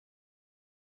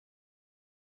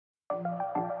Hey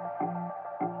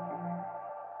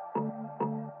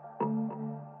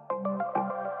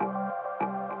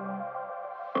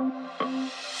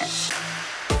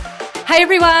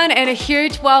everyone, and a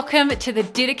huge welcome to the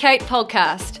Dedicate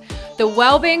podcast, the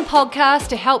wellbeing podcast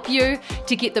to help you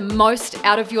to get the most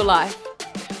out of your life.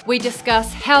 We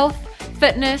discuss health,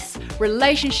 fitness,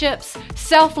 relationships,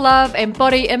 self-love and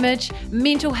body image,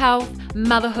 mental health,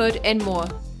 motherhood, and more.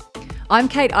 I'm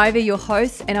Kate Ivey, your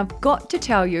host, and I've got to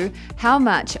tell you how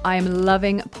much I am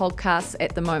loving podcasts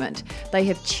at the moment. They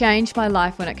have changed my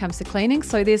life when it comes to cleaning,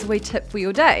 so there's a wee tip for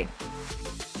your day.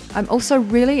 I'm also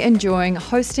really enjoying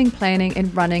hosting, planning,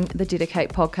 and running the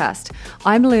Dedicate podcast.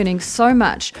 I'm learning so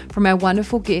much from our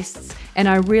wonderful guests, and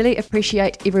I really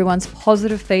appreciate everyone's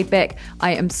positive feedback.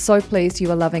 I am so pleased you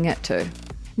are loving it too.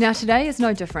 Now, today is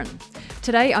no different.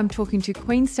 Today, I'm talking to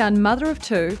Queenstown mother of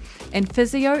two and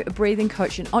physio, breathing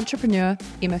coach, and entrepreneur,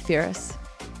 Emma Ferris.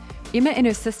 Emma and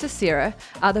her sister Sarah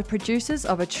are the producers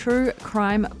of a true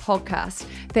crime podcast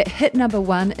that hit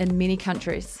 #1 in many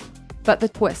countries. But the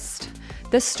twist: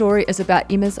 this story is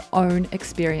about Emma's own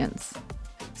experience.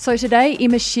 So today,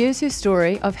 Emma shares her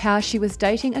story of how she was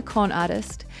dating a con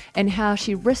artist and how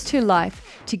she risked her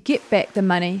life to get back the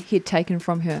money he'd taken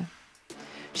from her.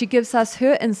 She gives us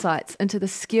her insights into the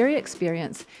scary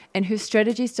experience and her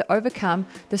strategies to overcome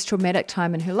this traumatic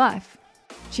time in her life.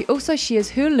 She also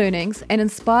shares her learnings and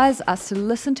inspires us to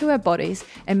listen to our bodies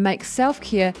and make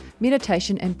self-care,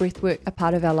 meditation and breathwork a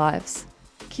part of our lives.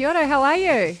 Kia ora, how are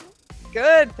you?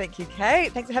 Good, thank you,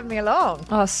 Kate. Thanks for having me along.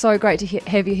 Oh, so great to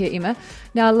have you here, Emma.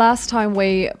 Now, last time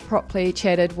we properly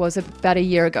chatted was about a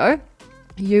year ago.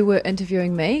 You were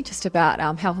interviewing me just about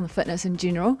health and fitness in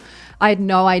general. I had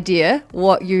no idea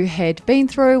what you had been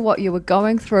through, what you were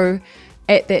going through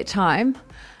at that time.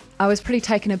 I was pretty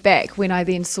taken aback when I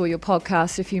then saw your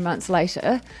podcast a few months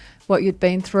later, what you'd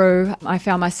been through. I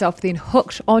found myself then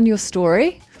hooked on your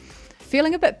story,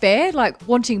 feeling a bit bad, like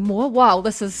wanting more. Wow,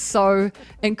 this is so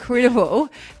incredible.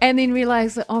 And then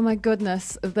realize that, oh my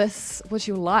goodness, this was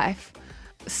your life.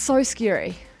 So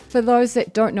scary. For those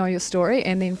that don't know your story,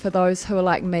 and then for those who are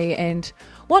like me and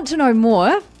want to know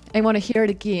more and want to hear it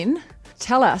again,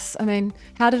 tell us,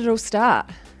 how did it all start?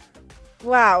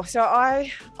 Wow. So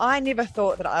I never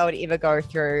thought that I would ever go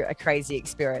through a crazy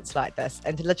experience like this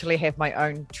and to literally have my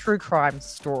own true crime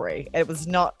story. It was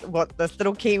not what this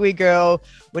little Kiwi girl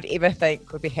would ever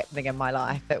think would be happening in my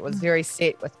life. It was very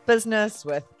set with business,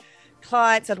 with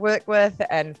clients I'd work with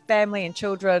and family and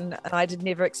children. And I did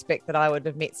never expect that I would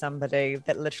have met somebody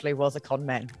that literally was a con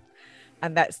man.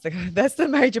 And that's the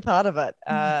major part of it.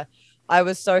 I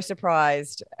was so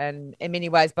surprised and in many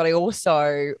ways, but I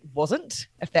also wasn't,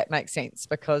 if that makes sense,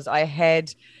 because I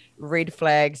had red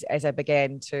flags as I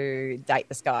began to date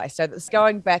this guy. So this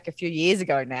going back a few years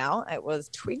ago now. It was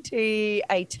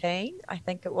 2018, I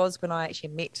think it was, when I actually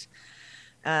met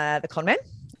the con man.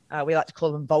 We like to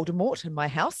call him Voldemort in my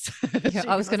house. Yeah,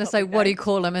 I was going to say, what do you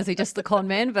call him? Is he just the con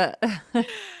man? But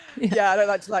yeah, I don't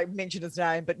like to mention his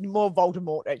name, but more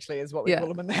Voldemort actually is what we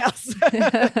call him in the house.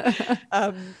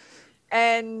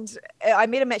 And I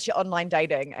met him actually online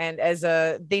dating, and as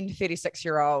a then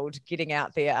 36-year-old getting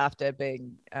out there after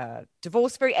being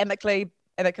divorced very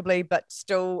amicably, but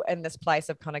still in this place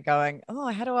of kind of going, oh,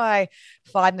 how do I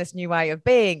find this new way of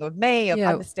being, of me, of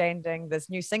understanding this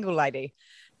new single lady?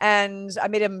 And I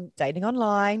met him dating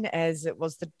online, as it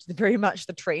was very much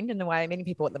the trend in the way many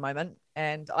people at the moment.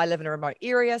 And I live in a remote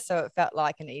area, so it felt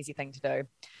like an easy thing to do.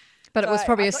 But it was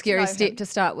probably a scary step to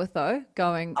start with, though,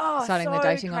 starting the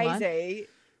dating online.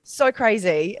 So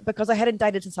crazy, because I hadn't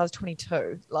dated since I was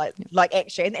 22, like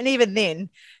actually. And even then,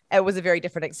 it was a very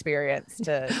different experience.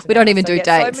 We don't even do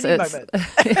dates. So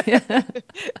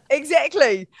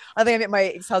exactly. I think I met my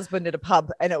ex-husband at a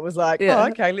pub, and it was like, oh,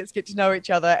 okay, let's get to know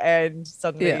each other. And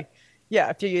suddenly,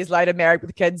 a few years later, married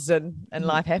with kids, and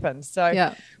life happened.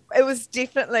 So it was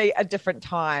definitely a different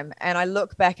time. And I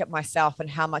look back at myself and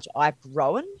how much I've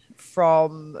grown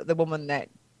from the woman that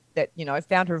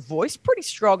found her voice pretty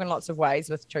strong in lots of ways,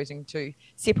 with choosing to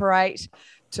separate,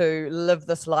 to live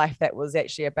this life that was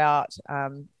actually about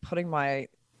putting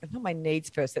not my needs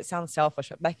first. That sounds selfish,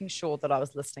 but making sure that I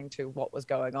was listening to what was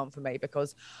going on for me,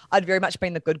 because I'd very much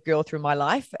been the good girl through my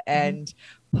life and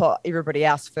put everybody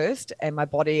else first. And my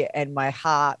body and my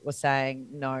heart was saying,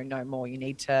 no more. You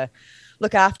need to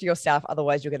look after yourself.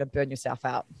 Otherwise, you're going to burn yourself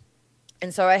out.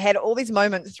 And so I had all these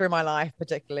moments through my life,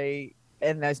 particularly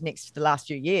in the last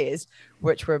few years,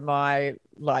 which were my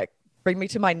bring me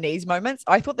to my knees moments.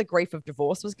 I thought the grief of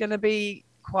divorce was going to be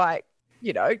quite,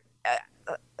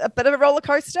 a bit of a roller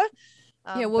coaster.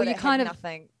 Yeah, well, you kind of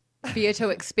for you to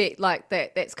expect like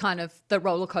that's kind of the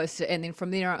roller coaster, and then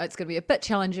from there it's going to be a bit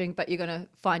challenging, but you're going to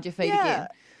find your feet again.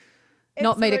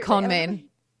 Not me to con man.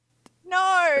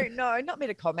 No, not me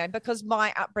to con man, because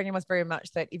my upbringing was very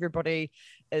much that everybody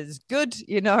is good,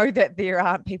 that there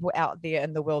aren't people out there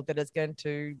in the world that is going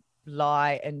to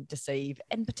lie and deceive,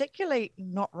 and particularly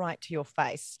not right to your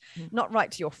face, not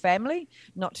right to your family,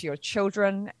 not to your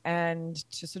children, and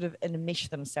to sort of enmesh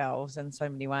themselves in so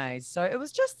many ways. So it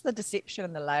was just the deception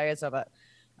and the layers of it.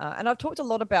 And I've talked a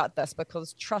lot about this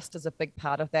because trust is a big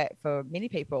part of that for many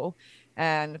people.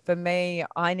 And for me,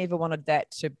 I never wanted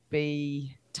that to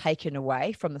be taken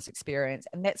away from this experience.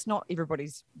 And that's not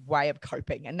everybody's way of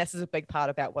coping. And this is a big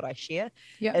part about what I share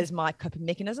is my coping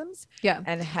mechanisms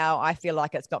and how I feel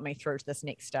like it's got me through to this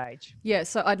next stage. Yeah.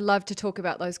 So I'd love to talk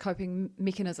about those coping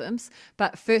mechanisms.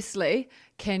 But firstly,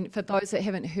 for those that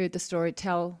haven't heard the story,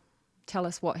 tell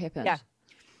us what happened. Yeah.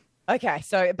 Okay,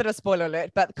 so a bit of spoiler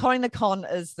alert, but Conning the Con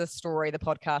is the story, the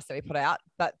podcast that we put out.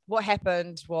 But what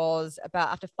happened was about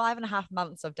after 5.5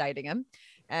 months of dating him,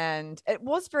 and it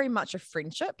was very much a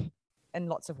friendship in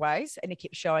lots of ways. And he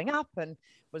kept showing up and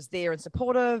was there and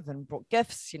supportive and brought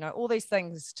gifts, all these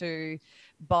things to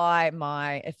buy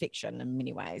my affection in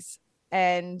many ways.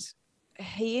 And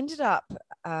he ended up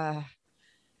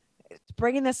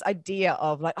bringing this idea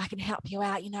of like, I can help you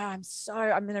out.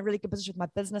 I'm in a really good position with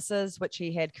my businesses, which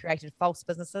he had created false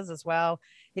businesses as well.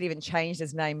 He'd even changed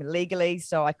his name legally,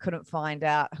 so I couldn't find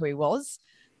out who he was,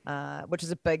 which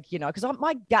is a big, because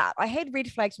my gut, I had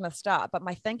red flags from the start, but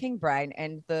my thinking brain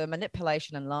and the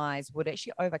manipulation and lies would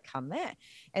actually overcome that.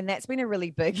 And that's been a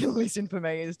really big lesson for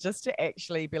me, is just to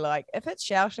actually be like, if it's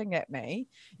shouting at me,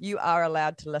 you are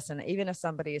allowed to listen, even if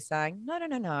somebody is saying,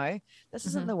 no, this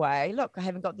isn't the way. Look, I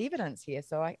haven't got the evidence here,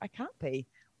 so I can't be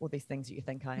all these things that you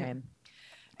think I am.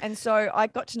 And so I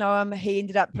got to know him. He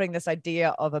ended up putting this idea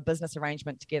of a business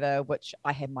arrangement together, which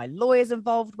I had my lawyers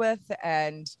involved with,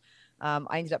 and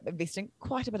I ended up investing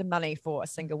quite a bit of money for a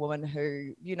single woman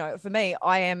who, for me,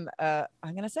 I am, I'm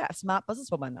going to say, a smart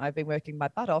businesswoman. I've been working my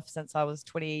butt off since I was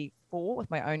 24 with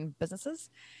my own businesses.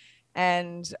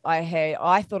 And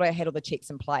I thought I had all the checks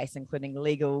in place, including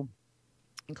legal,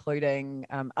 including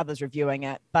others reviewing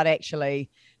it. But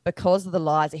actually, because of the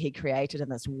lies that he created in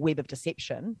this web of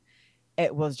deception,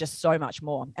 it was just so much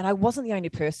more. And I wasn't the only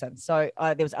person. So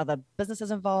there was other businesses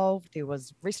involved. There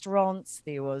was restaurants,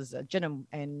 there was a gin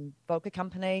and vodka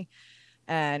company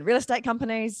and real estate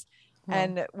companies. Wow.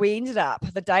 And we ended up,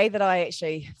 the day that I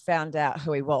actually found out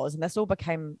who he was, and this all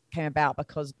came about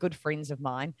because good friends of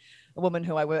mine, a woman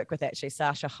who I work with actually,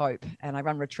 Sasha Hope, and I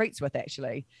run retreats with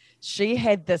actually, she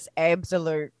had this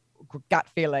absolute gut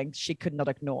feeling she could not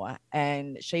ignore,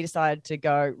 and she decided to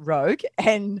go rogue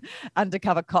and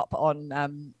undercover cop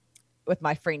on with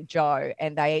my friend Joe,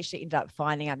 and they actually ended up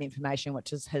finding out the information,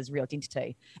 which is his real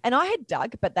identity. And I had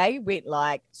dug, but they went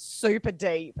like super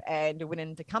deep and went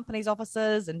into companies'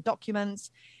 offices and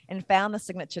documents and found the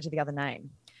signature to the other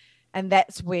name. And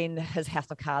that's when his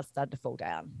house of cards started to fall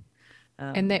down.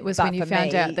 And that was when you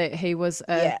found out that he was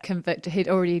convicted. He'd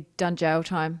already done jail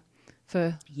time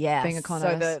for being a con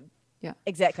artist.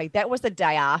 Exactly. That was the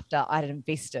day after I'd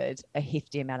invested a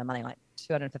hefty amount of money, like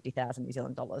 250,000 New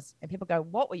Zealand dollars. And people go,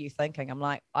 what were you thinking? I'm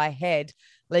like, I had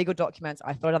legal documents.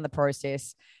 I thought on the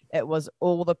process. It was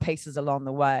all the pieces along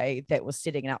the way that was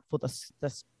setting up for this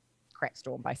crap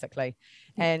storm, basically.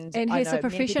 And he's a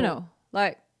professional.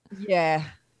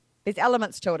 There's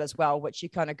elements to it as well, which you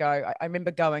kind of go, I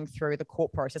remember going through the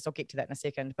court process. I'll get to that in a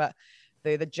second. But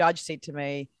the judge said to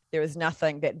me, there is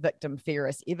nothing that victim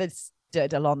Ferris ever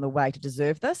did along the way to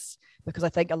deserve this, because I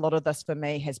think a lot of this for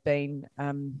me has been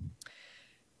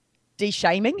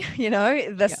de-shaming,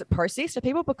 this process to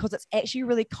people, because it's actually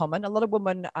really common. A lot of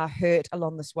women are hurt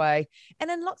along this way, and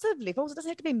in lots of levels. It doesn't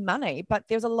have to be money, but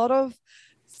there's a lot of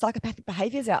psychopathic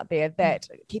behaviors out there that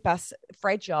keep us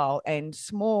fragile and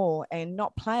small and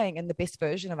not playing in the best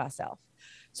version of ourselves.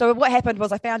 So what happened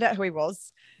was I found out who he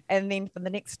was. And then for the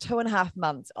next 2.5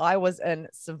 months, I was in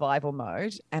survival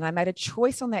mode. And I made a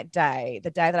choice on that day, the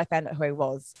day that I found out who he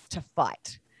was, to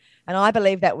fight. And I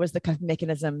believe that was the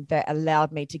mechanism that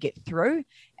allowed me to get through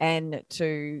and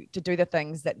to do the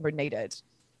things that were needed.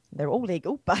 They're all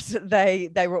legal, but they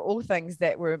were all things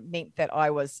that were meant that I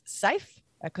was safe,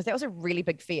 because that was a really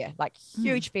big fear, like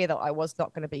huge fear that I was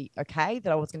not going to be okay,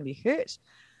 that I was going to be hurt.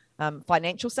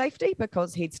 Financial safety,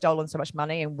 because he'd stolen so much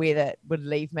money and where that would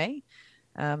leave me.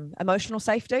 Emotional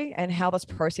safety and how this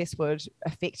process would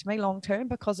affect me long term,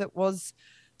 because it was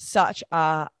such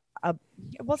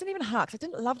it wasn't even hard, because I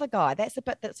didn't love the guy. That's the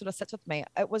bit that sort of sits with me.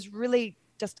 It was really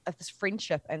just this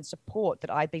friendship and support that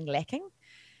I'd been lacking.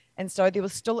 And so there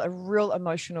was still a real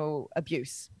emotional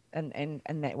abuse in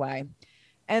that way.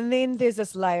 And then there's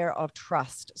this layer of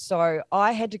trust. So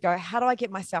I had to go, how do I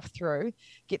get myself through,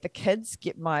 get the kids,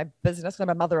 get my business? I'm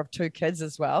a mother of 2 kids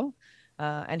as well.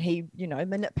 And he,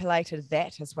 manipulated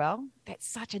that as well. That's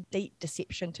such a deep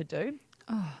deception to do.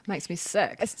 Oh, makes me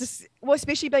sick. It's just, well,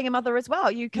 especially being a mother as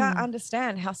well. You can't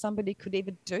understand how somebody could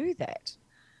even do that.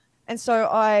 And so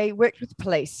I worked with the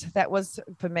police. That was,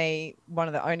 for me, one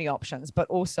of the only options, but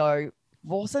also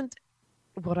wasn't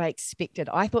what I expected.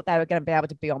 I thought they were going to be able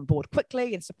to be on board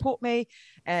quickly and support me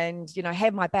and,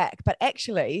 have my back. But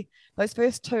actually, those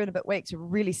first 2 and a bit weeks were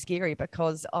really scary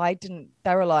because they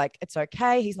were like, it's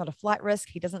okay. He's not a flight risk.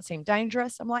 He doesn't seem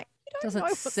dangerous. I'm like,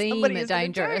 doesn't seem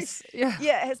dangerous.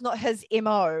 Yeah, it's not his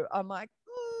MO. I'm like,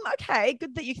 okay,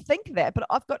 good that you think that, but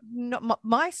I've got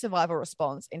my survival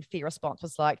response and fear response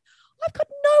was like, I've got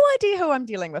no idea who I'm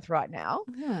dealing with right now.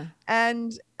 Yeah.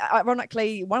 And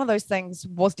ironically, one of those things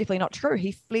was definitely not true.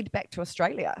 He fled back to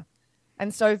Australia.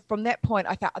 And so from that point,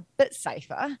 I felt a bit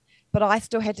safer, but I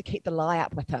still had to keep the lie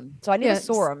up with him. So I never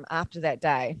saw him after that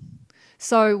day.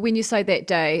 So when you say that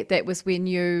day, that was when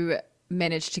you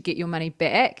managed to get your money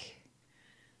back?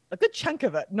 A good chunk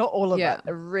of it, not all of it,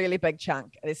 a really big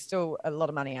chunk. There's still a lot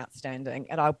of money outstanding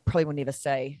and I probably will never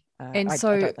see. I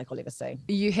don't think I'll ever see.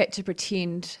 You had to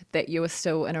pretend that you were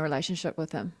still in a relationship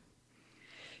with him.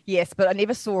 Yes, but I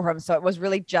never saw him. So it was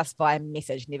really just via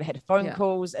message, never had phone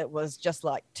calls. It was just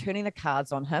like turning the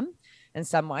cards on him in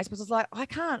some ways. Because it's like, I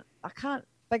can't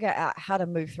figure out how to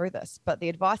move through this. But the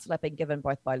advice that I've been given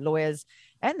both by lawyers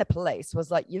and the police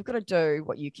was like, you've got to do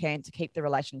what you can to keep the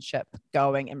relationship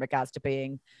going in regards to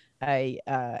being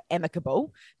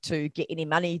amicable, to get any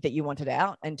money that you wanted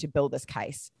out and to build this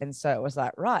case. And so it was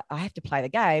like, right, I have to play the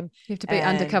game. You have to be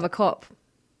undercover cop.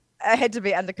 I had to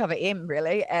be undercover M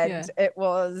really. And I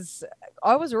was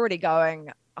already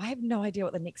going, I have no idea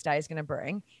what the next day is going to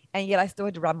bring. And yet I still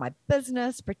had to run my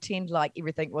business, pretend like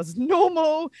everything was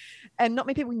normal. And not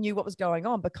many people knew what was going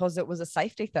on because it was a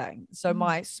safety thing. So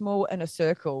my small inner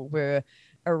circle were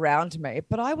around me,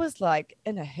 but I was like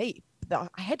in a heap.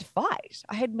 I had to fight.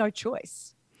 I had no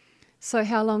choice. So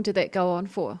how long did that go on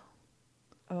for?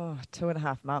 Oh,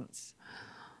 2.5 months.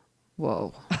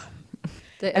 Whoa.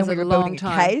 That is a long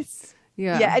time. Case.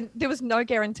 Yeah. And there was no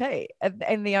guarantee.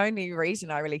 And the only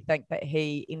reason I really think that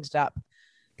he ended up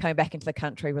coming back into the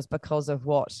country was because of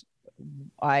what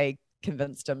I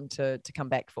convinced him to come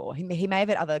back for. He may have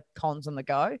had other cons on the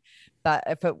go, but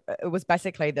if it was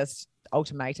basically this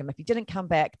ultimatum, if he didn't come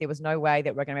back, there was no way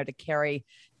that we're going to be able to carry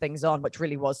things on, which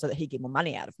really was so that he'd get more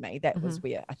money out of me. That was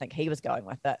where I think he was going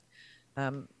with it.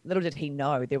 Little did he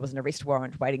know there was an arrest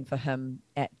warrant waiting for him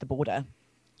at the border.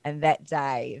 And that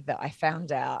day that I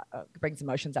found out, brings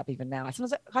emotions up even now.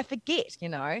 Sometimes I forget,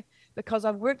 because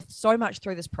I've worked so much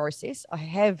through this process. I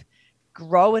have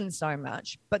grown so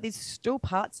much, but there's still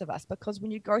parts of us, because when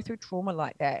you go through trauma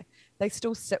like that, they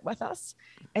still sit with us.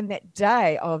 And that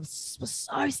day was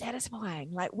so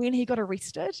satisfying. Like when he got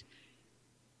arrested,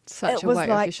 such a weight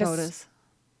off your shoulders.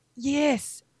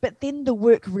 Yes. But then the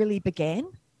work really began,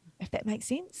 if that makes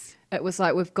sense. It was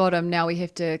like, we've got him, now we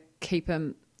have to keep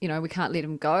him, we can't let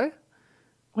him go.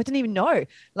 I didn't even know.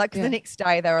 Like the next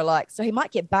day they were like, so he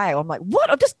might get bail. I'm like, what?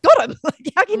 I just got him.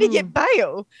 Like, how can he get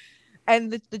bail?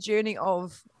 And the journey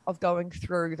of going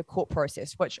through the court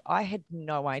process, which I had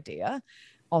no idea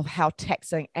of how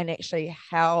taxing and actually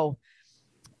how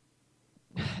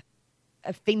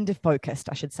offender focused,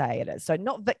 I should say it is. So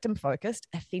not victim focused,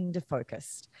 offender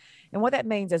focused. And what that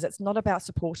means is it's not about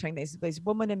supporting these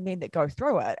women and men that go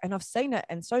through it. And I've seen it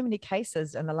in so many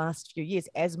cases in the last few years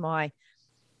as my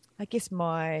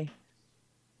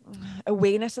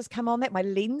awareness has come on that, my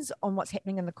lens on what's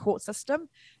happening in the court system.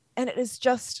 And it is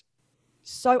just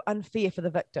so unfair for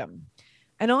the victim.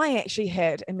 And I actually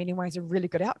had, in many ways, a really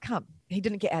good outcome. He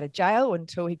didn't get out of jail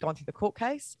until he'd gone through the court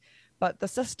case. But the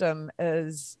system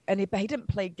is, and he didn't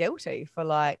plead guilty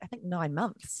for I think 9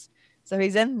 months. So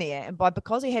he's in there. And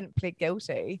because he hadn't pled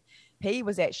guilty, he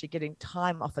was actually getting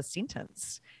time off a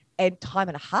sentence and time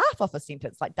and a half off a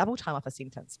sentence, like double time off a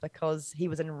sentence, because he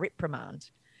was in reprimand.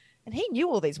 And he knew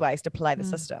all these ways to play the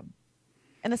system.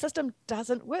 And the system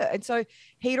doesn't work. And so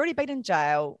he'd already been in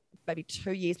jail maybe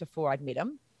 2 years before I'd met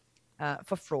him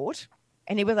for fraud.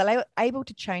 And he was able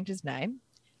to change his name.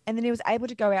 And then he was able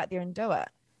to go out there and do it.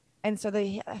 And so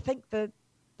I think the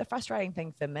frustrating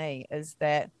thing for me is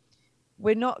that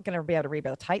we're not going to be able to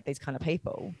rehabilitate these kind of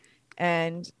people.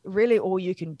 And really all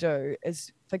you can do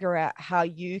is figure out how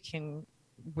you can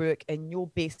work in your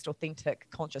best, authentic,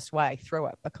 conscious way through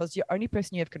it, because the only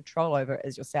person you have control over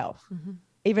is yourself.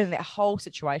 Even in that whole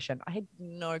situation, I had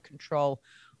no control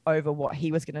over what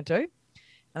he was going to do.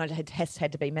 And it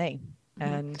had to be me.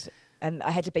 Mm-hmm. And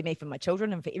I had to be me for my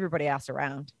children and for everybody else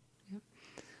around.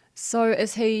 So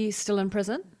is he still in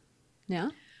prison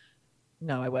now?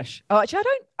 No, I wish. Oh, actually,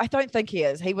 I don't think he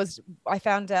is. I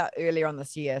found out earlier on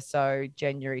this year, so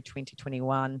January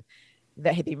 2021,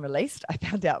 that he'd been released. I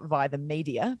found out via the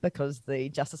media because the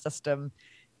justice system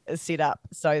is set up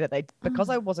so that because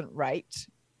I wasn't raped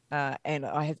and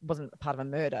I wasn't part of a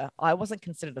murder, I wasn't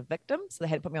considered a victim. So they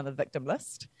had to put me on the victim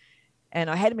list. And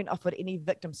I hadn't been offered any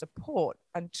victim support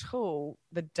until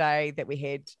the day that we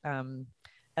had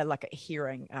like a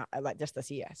hearing like just this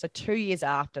year. So 2 years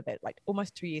after that, like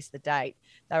almost 2 years to the date,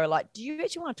 they were like, do you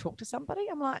actually want to talk to somebody?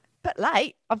 I'm like, a bit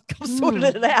late. I've sorted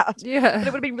it out. Yeah. But it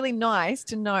would have been really nice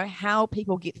to know how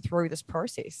people get through this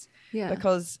process. Yeah.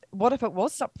 Because what if it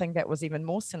was something that was even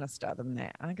more sinister than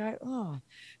that? I go, oh.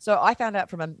 So I found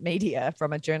out from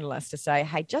a journalist to say,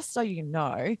 hey, just so you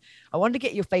know, I wanted to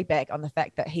get your feedback on the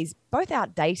fact that he's both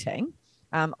out dating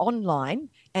online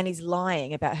and he's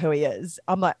lying about who he is.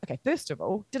 I'm like, okay, first of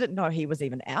all, didn't know he was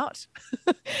even out.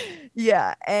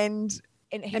 Yeah. And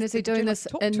is he doing this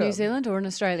in New Zealand or in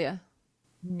Australia?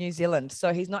 New Zealand.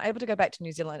 So he's not able to go back to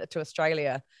New Zealand, to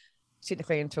Australia,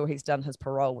 technically until he's done his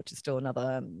parole, which is still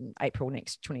another April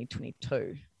next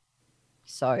 2022.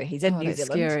 So he's in New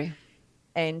Zealand. Scary.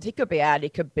 And he could be out, he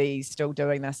could be still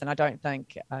doing this. And I don't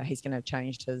think he's going to have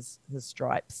changed his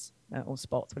stripes or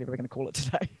spots, whatever we're going to call it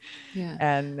today. Yeah.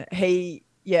 And he'd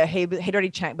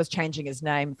already was changing his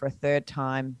name for a third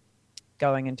time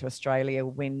going into Australia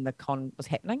when the con was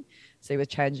happening. So he was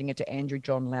changing it to Andrew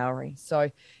John Lowry.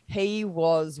 So he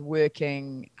was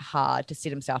working hard to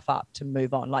set himself up to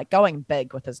move on, like going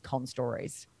big with his con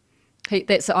stories.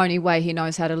 That's the only way he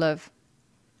knows how to live.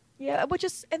 Yeah,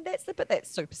 and that's the bit that's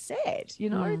super sad, you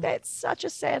know, that's such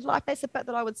a sad life. That's the bit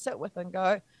that I would sit with and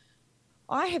go,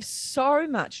 I have so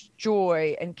much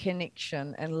joy and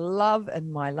connection and love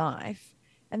in my life,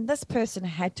 and this person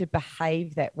had to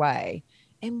behave that way.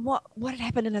 And what had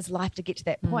happened in his life to get to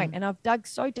that point? And I've dug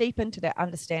so deep into that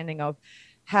understanding of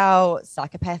how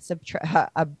psychopaths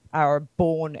are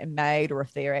born and made, or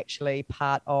if they're actually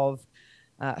part of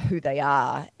who they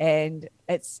are. And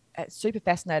it's super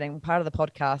fascinating. Part of the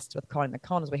podcast with Calling the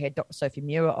Cons, we had Dr. Sophie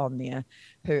Muir on there,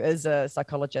 who is a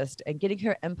psychologist, and getting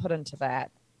her input into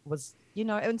that was, you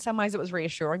know, in some ways it was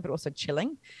reassuring, but also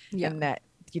chilling. Yeah. And that,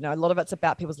 you know, a lot of it's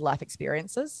about people's life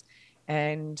experiences.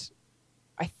 And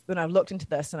when I looked into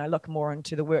this, and I look more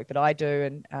into the work that I do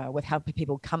and with how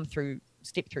people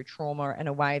step through trauma in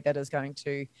a way that is going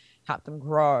to help them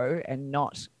grow and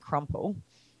not crumple.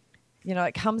 You know,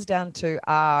 it comes down to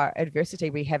our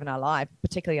adversity we have in our life,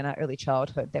 particularly in our early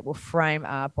childhood, that will frame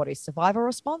our body's survival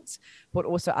response, but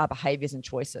also our behaviors and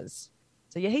choices.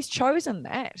 So yeah, he's chosen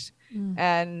that.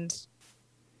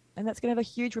 And that's going to have a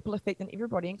huge ripple effect on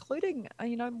everybody, including,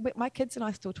 you know, my kids and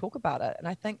I still talk about it. And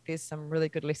I think there's some really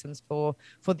good lessons for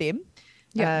them,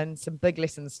 and some big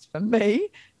lessons for me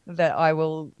that I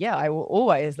will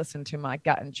always listen to my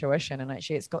gut intuition. And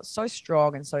actually it's got so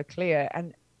strong and so clear.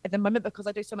 And at the moment, because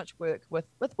I do so much work with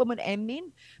women and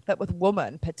men, but with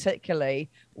women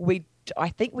particularly, I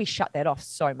think we shut that off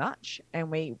so much, and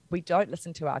we don't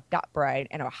listen to our gut brain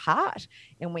and our heart,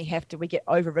 and we get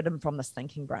overridden from this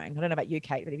thinking brain. I don't know about you,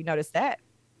 Kate, but have you noticed that?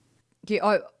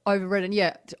 Yeah, overridden.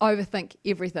 Yeah, to overthink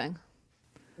everything.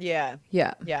 Yeah.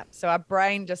 So our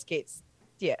brain just gets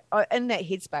in that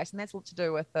headspace, and that's what to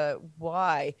do with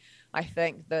why I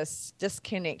think this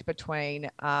disconnect between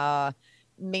our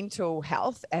mental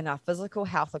health and our physical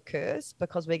health occurs,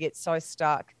 because we get so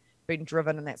stuck being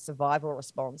driven in that survival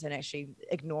response and actually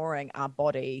ignoring our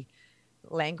body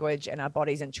language and our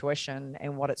body's intuition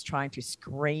and what it's trying to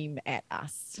scream at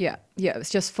us. Yeah,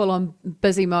 it's just full on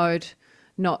busy mode,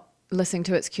 not listening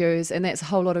to its cues, and that's a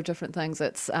whole lot of different things.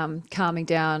 It's calming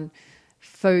down,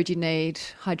 food you need,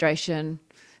 hydration,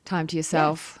 time to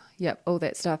yourself, all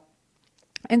that stuff.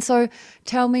 And so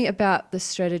tell me about the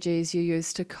strategies you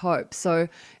use to cope. So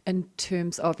in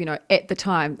terms of, you know, at the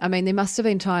time, I mean, there must have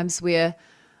been times where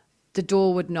the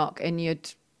door would knock and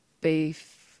you'd be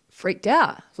freaked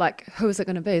out. Like, who is it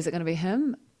going to be? Is it going to be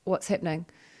him? What's happening?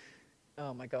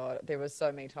 Oh my God, there was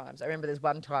so many times. I remember there's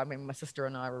one time when my sister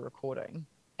and I were recording.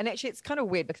 And actually it's kind of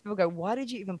weird because people go, why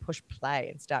did you even push play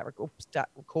and start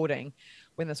recording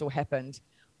when this all happened?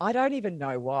 I don't even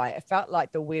know why. It felt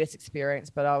like the weirdest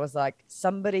experience, but I was like,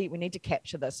 we need to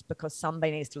capture this because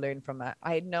somebody needs to learn from it.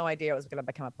 I had no idea it was going to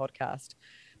become a podcast.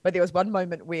 But there was one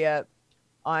moment where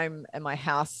I'm in my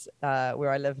house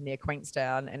where I live near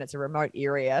Queenstown, and it's a remote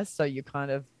area. So you kind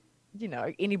of, you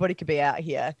know, anybody could be out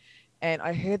here. And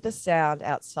I heard the sound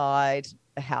outside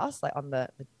the house, like on the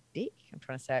deck. I'm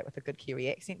trying to say it with a good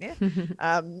Kiwi accent there.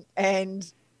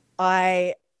 And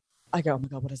I go, oh my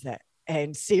God, what is that?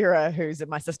 And Sarah, who's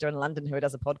my sister in London, who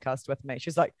does a podcast with me,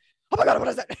 she's like, oh my God, what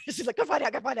is that? She's like, go find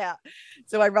out.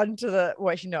 So I run to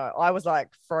I was like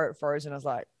frozen. I was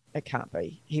like, it can't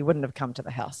be. He wouldn't have come to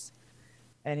the house.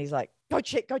 And he's like, go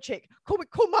check.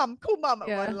 Call mum.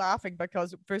 Yeah. I'm laughing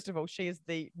because, first of all, she is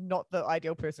not the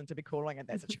ideal person to be calling in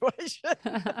that situation.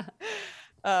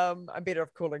 I'm better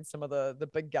off calling some of the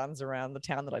big guns around the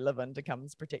town that I live in to come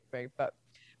protect me. But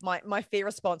my fear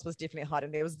response was definitely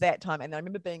heightened. There was that time. And I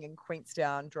remember being in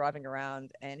Queenstown, driving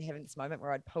around and having this moment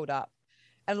where I'd pulled up.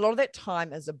 And a lot of that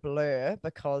time is a blur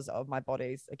because of my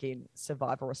body's, again,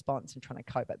 survival response and trying to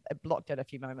cope. It blocked out a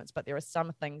few moments, but there are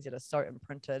some things that are so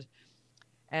imprinted.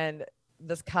 And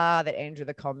this car that Andrew,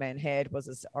 the con man, had was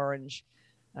this orange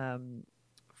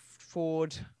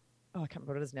Ford. Oh, I can't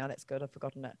remember what it is now. That's good. I've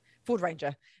forgotten it. Ford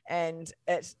Ranger. And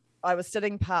I was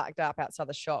sitting parked up outside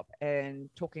the shop and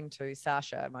talking to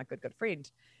Sasha, my good friend.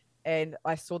 And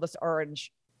I saw this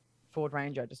orange Ford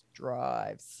Ranger just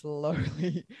drive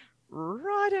slowly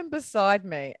right in beside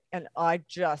me. And I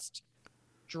just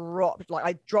dropped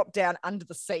down under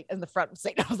the seat in the front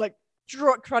seat. I was like,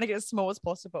 trying to get as small as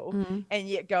possible, and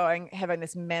yet having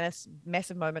this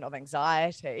massive moment of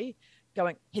anxiety,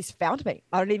 going, he's found me.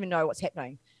 I don't even know what's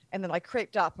happening. And then I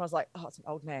creeped up and I was like, oh, it's an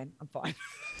old man. I'm fine.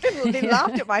 And then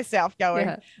laughed at myself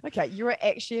going, okay, you're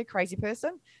actually a crazy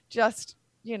person. Just,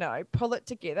 pull it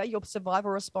together. Your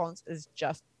survival response is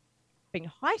just being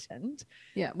heightened.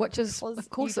 Yeah, which is, of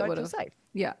course, it would have. Safe.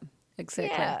 Yeah,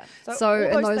 exactly. Yeah.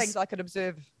 So all those things I could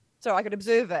observe. So I could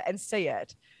observe it and see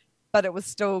it. But it was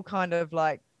still kind of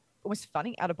like almost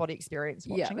funny, out of body experience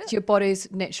watching it. It's your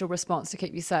body's natural response to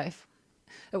keep you safe.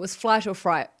 It was flight or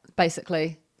fright,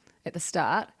 basically, at the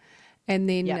start. And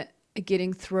then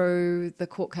getting through the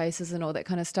court cases and all that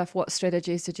kind of stuff, what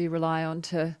strategies did you rely on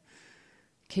to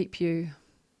keep you,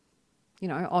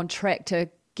 on track to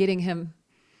getting him?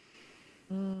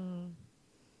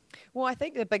 Well, I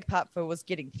think the big part was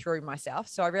getting through myself.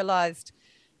 So I realized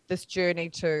this journey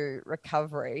to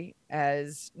recovery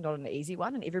as not an easy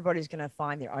one, and everybody's going to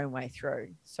find their own way through.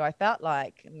 So I felt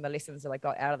like the lessons that I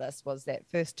got out of this was that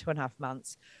first 2.5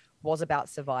 months was about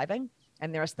surviving.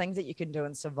 And there are things that you can do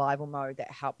in survival mode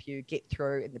that help you get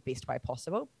through in the best way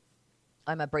possible.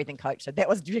 I'm a breathing coach, so that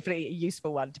was definitely a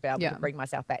useful one to be able to bring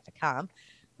myself back to calm.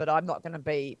 But I'm not going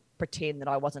to pretend that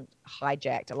I wasn't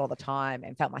hijacked a lot of the time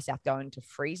and felt myself going to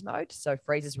freeze mode. So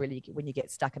freeze is really when you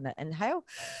get stuck in the inhale.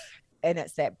 And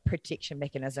it's that protection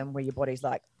mechanism where your body's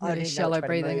like, really shallow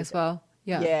breathing as well.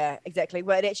 Yeah, exactly.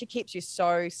 Well, it actually keeps you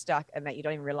so stuck in that you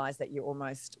don't even realize that you're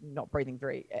almost not breathing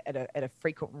very at a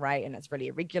frequent rate, and it's really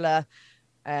irregular.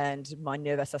 And my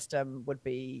nervous system would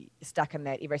be stuck in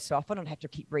that every so often. I'd have to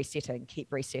keep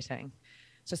resetting.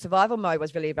 So survival mode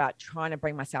was really about trying to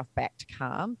bring myself back to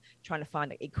calm, trying to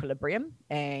find an equilibrium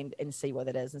and see what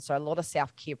it is. And so a lot of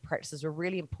self-care practices were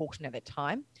really important at that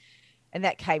time. And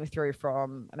that came through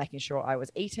from making sure I was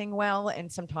eating well.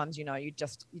 And sometimes, you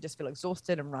just feel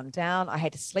exhausted and run down. I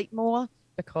had to sleep more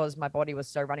because my body was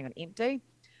so running on empty.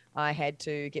 I had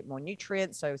to get more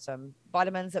nutrients, so some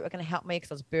vitamins that were going to help me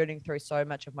because I was burning through so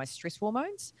much of my stress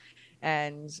hormones,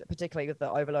 and particularly with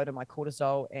the overload of my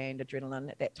cortisol and adrenaline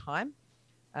at that time.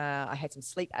 I had some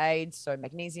sleep aids, so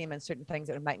magnesium and certain things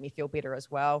that would make me feel better as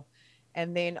well.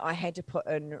 And then I had to put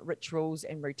in rituals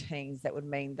and routines that would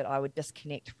mean that I would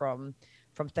disconnect from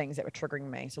things that were triggering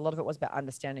me. So a lot of it was about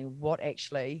understanding what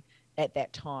actually at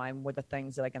that time were the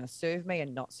things that are going to serve me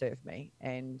and not serve me.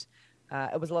 And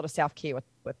it was a lot of self-care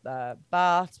with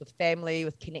baths, with family,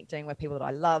 with connecting with people that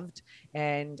I loved,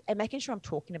 and making sure I'm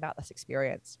talking about this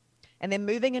experience. And then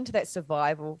moving into that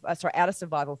out of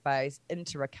survival phase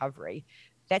into recovery.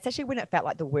 That's actually when it felt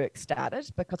like the work started,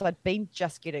 because I'd been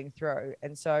just getting through.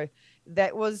 And so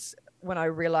that was when I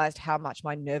realized how much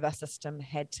my nervous system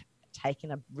had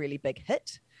taken a really big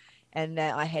hit, and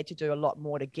that I had to do a lot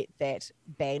more to get that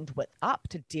bandwidth up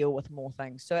to deal with more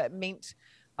things. So it meant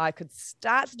I could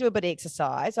start to do a bit of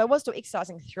exercise. I was still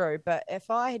exercising through, but if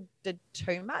I did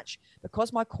too much,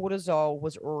 because my cortisol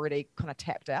was already kind of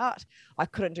tapped out, I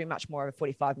couldn't do much more over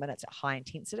 45 minutes at high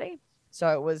intensity.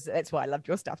 So that's why I loved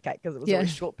your stuff, Kate, because it was always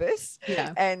short bursts.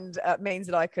 Yeah. And it means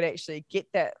that I could actually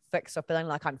get that fix of feeling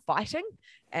like I'm fighting,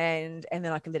 and then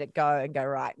I could let it go and go,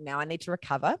 right, now I need to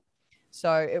recover.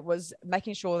 So it was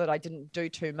making sure that I didn't do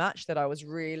too much, that I was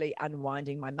really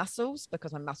unwinding my muscles,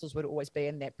 because my muscles would always be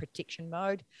in that protection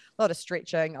mode. A lot of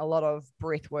stretching, a lot of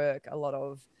breath work, a lot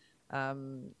of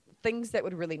things that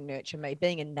would really nurture me.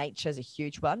 Being in nature is a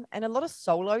huge one, and a lot of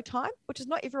solo time, which is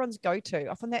not everyone's go-to.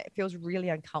 Often that feels really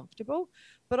uncomfortable,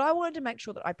 but I wanted to make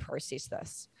sure that I process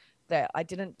this. that I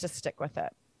didn't just stick with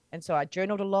it. And so I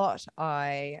journaled a lot.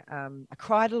 I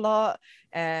cried a lot,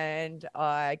 and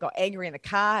I got angry in the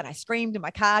car, and I screamed in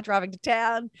my car driving to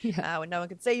town when no one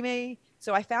could see me.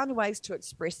 So I found ways to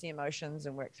express the emotions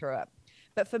and work through it.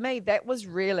 But for me, that was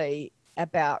really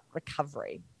about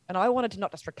recovery. And I wanted to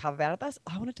not just recover out of this,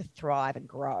 I wanted to thrive and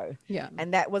grow. Yeah.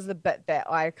 And that was the bit that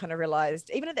I kind of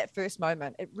realized, even at that first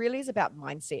moment, it really is about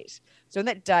mindset. So in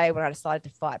that day when I decided to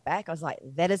fight back, I was like,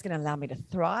 that is going to allow me to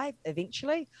thrive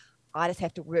eventually. I just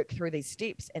have to work through these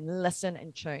steps and listen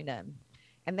and tune in.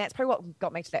 And that's probably what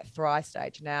got me to that thrive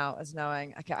stage now, is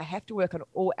knowing, okay, I have to work on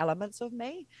all elements of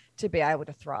me to be able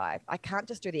to thrive. I can't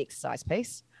just do the exercise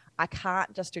piece. I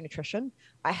can't just do nutrition.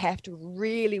 I have to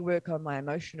really work on my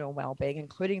emotional well-being,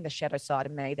 including the shadow side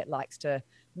of me that likes to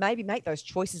maybe make those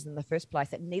choices in the first place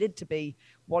that needed to be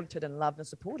wanted and loved and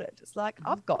supported. It's like,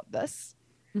 I've got this.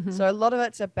 So a lot of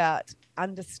it's about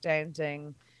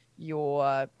understanding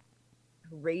your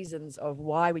reasons of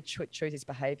why we choose these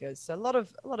behaviors. So a lot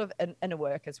of inner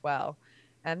work as well.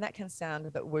 And that can sound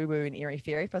a bit woo-woo and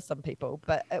airy-fairy for some people,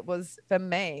 but it was, for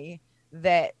me,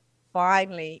 that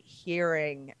finally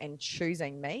hearing and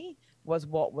choosing me was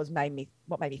what made me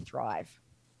thrive.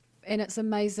 And it's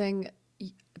amazing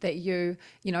that you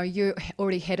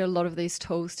already had a lot of these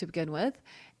tools to begin with,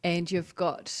 and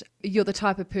you're the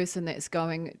type of person that's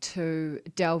going to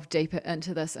delve deeper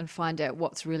into this and find out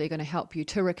what's really going to help you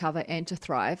to recover and to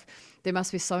thrive. There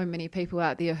must be so many people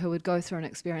out there who would go through an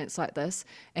experience like this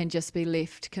and just be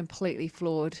left completely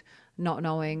floored, not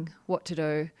knowing what to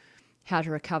do, how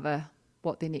to recover,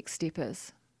 what their next step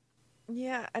is.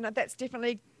 Yeah, and that's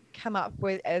definitely come up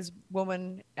with as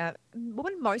women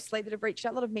mostly that have reached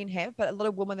out. A lot of men have, but a lot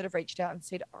of women that have reached out and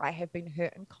said, I have been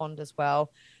hurt and conned as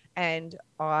well, and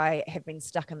I have been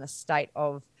stuck in this state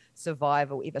of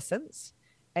survival ever since.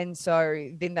 And so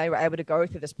then they were able to go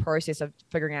through this process of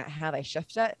figuring out how they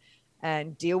shift it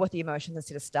and deal with the emotions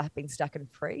instead of being stuck in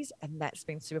freeze. And that's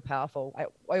been super powerful.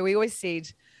 We always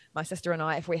said, my sister and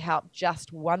I, if we help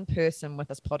just one person with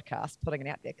this podcast, putting it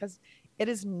out there, because it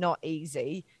is not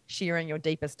easy sharing your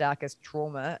deepest, darkest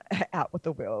trauma out with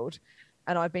the world.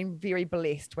 And I've been very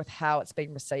blessed with how it's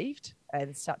been received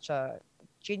in such a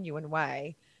genuine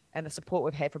way, and the support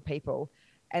we've had from people.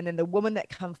 And then the woman that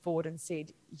come forward and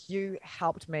said, you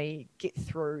helped me get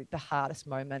through the hardest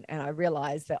moment. And I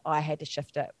realized that I had to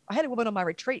shift it. I had a woman on my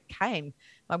retreat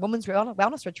my women's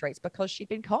wellness retreats, because she'd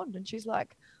been conned, and she's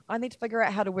like, I need to figure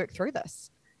out how to work through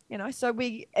this. So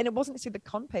and it wasn't necessarily the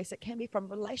con piece. It can be from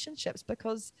relationships,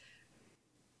 because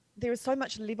there are so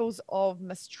much levels of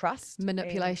mistrust,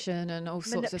 manipulation and all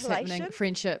sorts of happening,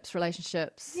 friendships,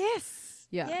 relationships. Yes.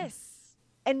 Yeah. Yes.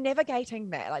 And navigating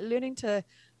that, like learning to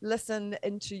listen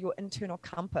into your internal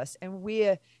compass and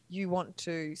where you want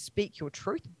to speak your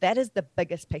truth. That is the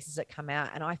biggest pieces that come out.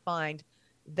 And I find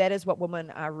that is what women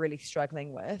are really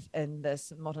struggling with in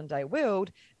this modern day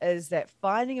world, is that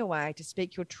finding a way to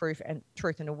speak your truth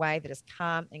in a way that is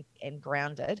calm and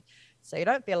grounded. So you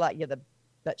don't feel like you're the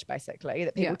bitch, basically,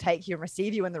 that people take you and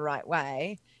receive you in the right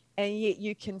way. And yet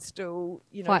you can still,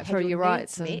 fight for your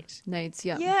rights and needs.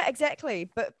 Yeah. Yeah, exactly.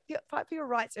 But fight for your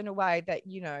rights in a way that,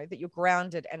 that you're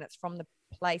grounded, and it's from the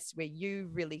place where you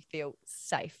really feel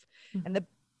safe. Mm-hmm. And the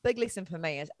big lesson for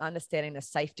me is understanding the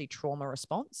safety trauma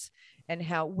response and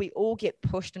how we all get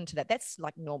pushed into that. That's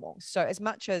like normal. So as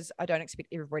much as I don't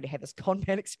expect everybody to have this con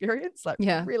man experience,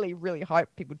 really, really hope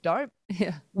people don't.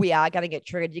 Yeah. We are going to get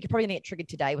triggered. You could probably get triggered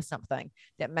today with something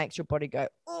that makes your body go,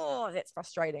 oh, that's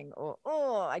frustrating, or,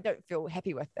 oh, I don't feel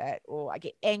happy with that, or I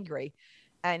get angry.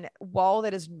 And while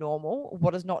that is normal,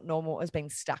 what is not normal is being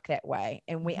stuck that way.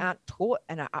 And we aren't taught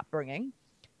in our upbringing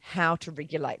how to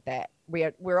regulate that.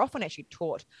 We're often actually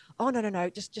taught, oh, no,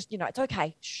 just it's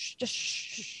okay.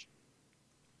 Shh.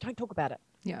 Don't talk about it.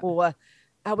 Yeah. Or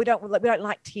we don't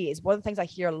like tears. One of the things I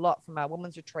hear a lot from our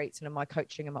women's retreats and in my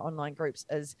coaching and my online groups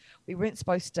is we weren't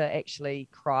supposed to actually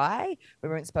cry. We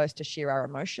weren't supposed to share our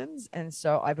emotions. And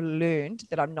so I've learned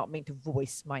that I'm not meant to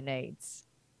voice my needs.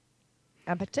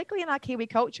 And particularly in our Kiwi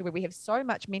culture, where we have so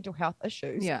much mental health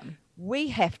issues, we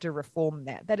have to reform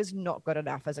that. That is not good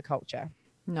enough as a culture.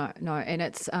 No. And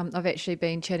it's, I've actually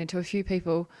been chatting to a few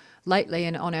people lately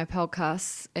and on our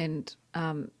podcasts, and,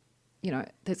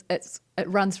 it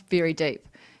runs very deep,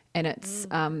 and it's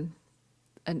an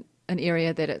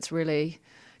area that it's really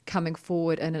coming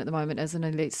forward in at the moment as an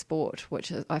elite sport,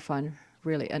 which I find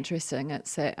really interesting.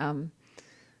 It's that,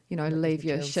 leave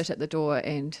your shit at the door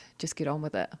and just get on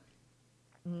with it.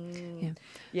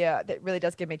 Yeah, that really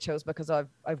does give me chills, because I've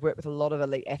worked with a lot of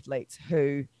elite athletes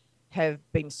who have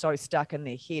been so stuck in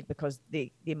their head because their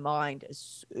mind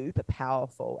is super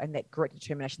powerful, and that grit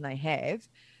determination they have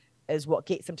is what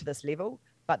gets them to this level.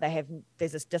 But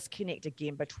there's this disconnect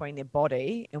again between their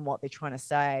body and what they're trying to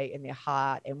say, and their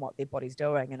heart and what their body's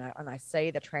doing. And I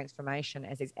see the transformation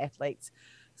as these athletes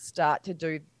start to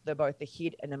do both the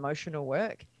head and emotional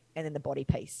work and then the body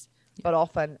piece. But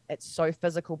often it's so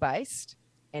physical based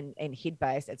and head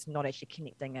based, it's not actually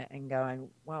connecting it and going,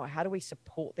 wow, how do we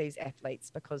support these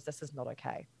athletes, because this is not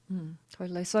okay.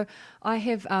 Totally. So I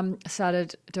have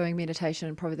started doing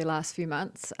meditation probably the last few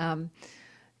months.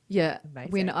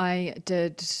 Amazing. When I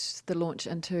did the launch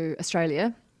into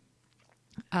Australia,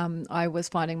 I was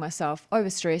finding myself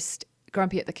overstressed,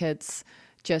 grumpy at the kids,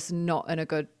 just not in a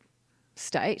good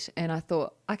state. And I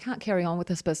thought, I can't carry on with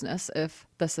this business if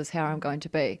this is how I'm going to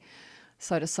be.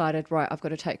 So I decided, right, I've got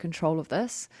to take control of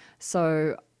this.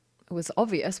 So it was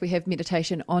obvious we have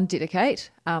meditation on Dedicate.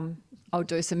 I'll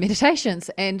do some meditations,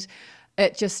 and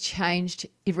it just changed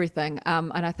everything.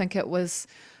 And I think it was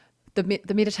the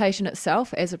meditation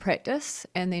itself as a practice,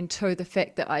 and then two, the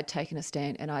fact that I'd taken a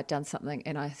stand and I'd done something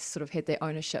and I sort of had that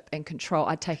ownership and control.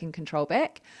 I'd taken control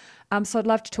back. So I'd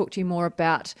love to talk to you more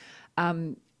about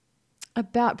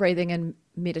breathing and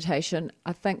meditation.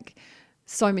 I think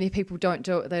so many people don't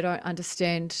do it. They don't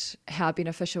understand how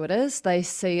beneficial it is. They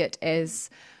see it as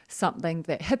something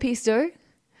that hippies do,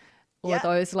 or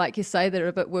those, like you say, that are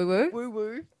a bit woo-woo.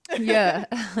 Woo-woo. Yeah.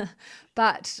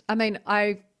 But, I mean,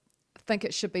 I think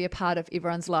it should be a part of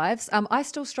everyone's lives. I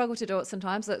still struggle to do it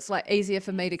sometimes. It's like easier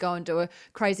for me to go and do a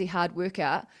crazy hard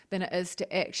workout than it is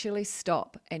to actually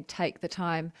stop and take the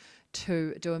time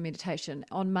to do a meditation.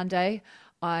 On Monday,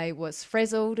 I was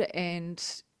frazzled and,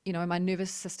 you know, my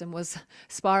nervous system was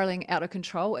spiraling out of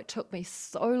control. It took me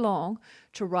so long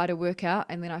to write a workout,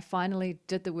 and then I finally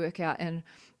did the workout, and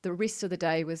the rest of the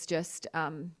day was just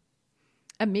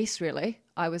a mess, really.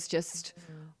 I was just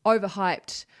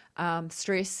overhyped,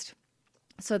 stressed.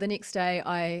 So the next day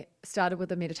I started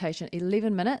with a meditation,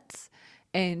 11 minutes,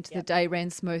 and the day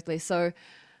ran smoothly. So,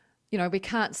 you know, we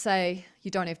can't say you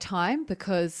don't have time,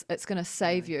 because it's going to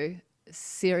save you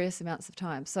serious amounts of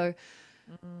time. So,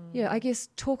 I guess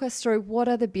talk us through, what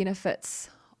are the benefits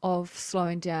of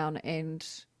slowing down and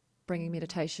bringing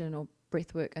meditation or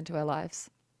breath work into our lives?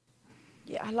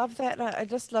 Yeah, I love that. I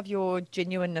just love your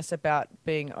genuineness about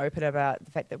being open about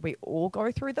the fact that we all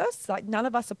go through this. Like, none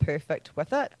of us are perfect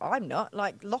with it. I'm not.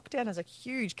 Like, lockdown is a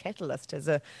huge catalyst as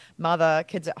a mother,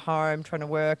 kids at home, trying to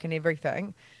work and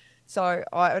everything. So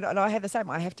I have the same.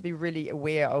 I have to be really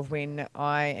aware of when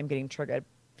I am getting triggered.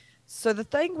 So the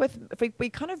thing with, if we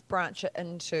kind of branch it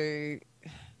into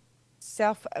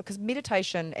because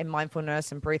meditation and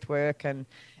mindfulness and breath work and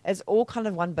is all kind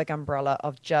of one big umbrella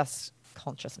of just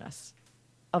consciousness,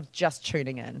 of just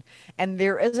tuning in. And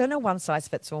there isn't a one size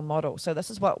fits all model. So this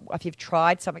is what, if you've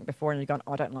tried something before and you've gone,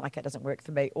 oh, I don't like it, doesn't work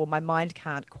for me, or my mind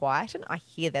can't quieten. I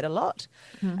hear that a lot.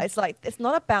 It's like, it's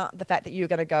not about the fact that you're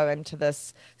going to go into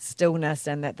this stillness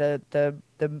and that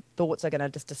the thoughts are going to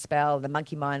just dispel, the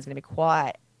monkey mind's going to be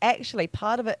quiet. Actually,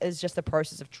 part of it is just the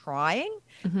process of trying.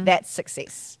 That's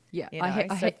success. Yeah, you know?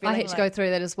 I had to go through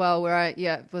that as well, where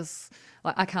it was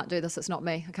like, I can't do this, it's not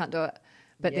me, I can't do it.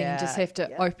 But then you just have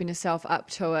to open yourself up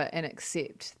to it and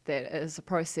accept that it is a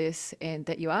process and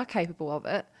that you are capable of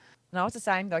it. No, it's the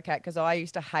same though, Kat, because I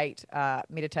used to hate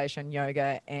meditation,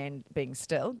 yoga, and being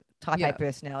still. Type A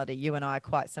personality. You and I are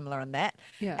quite similar in that.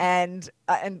 Yeah. And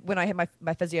when I had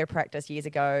my physio practice years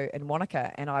ago in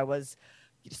Wanaka, and I was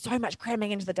so much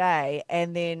cramming into the day,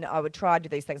 and then I would try to do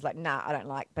these things like, nah, I don't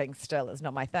like being still, it's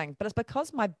not my thing. But it's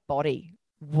because my body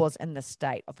was in the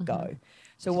state of go.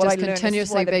 So what I learned,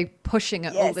 continuously be pushing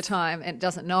it all the time, and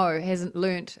doesn't know, hasn't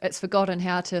learnt, it's forgotten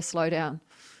how to slow down.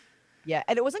 Yeah,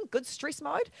 and it was in good stress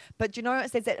mode, but you know,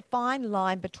 there's that fine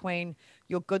line between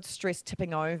your good stress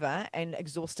tipping over and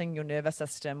exhausting your nervous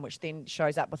system, which then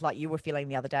shows up with like you were feeling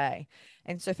the other day.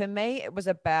 And so for me, it was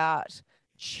about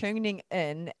tuning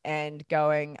in and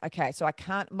going, okay, so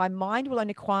my mind will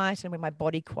only quieten when my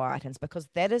body quietens, because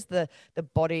that is the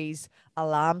body's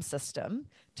alarm system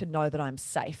to know that I'm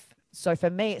safe. So for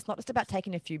me, it's not just about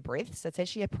taking a few breaths. It's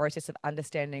actually a process of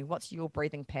understanding what's your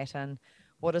breathing pattern,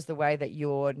 what is the way that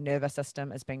your nervous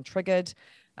system is being triggered.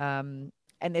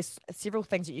 And there's several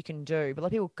things that you can do. But a lot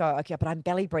of people go, okay, but I'm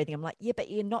belly breathing. I'm like, yeah,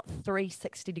 but you're not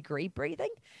 360-degree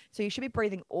breathing. So you should be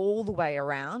breathing all the way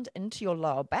around into your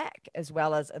lower back as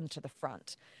well as into the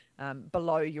front,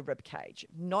 below your rib cage,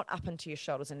 not up into your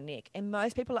shoulders and neck. And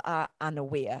most people are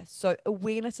unaware. So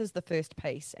awareness is the first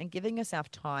piece, and giving yourself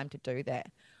time to do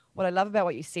that. What I love about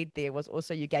what you said there was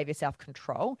also you gave yourself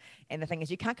control. And the thing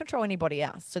is, you can't control anybody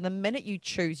else. So the minute you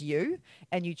choose you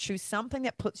and you choose something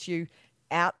that puts you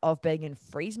out of being in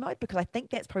freeze mode, because I think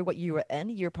that's probably what you were in.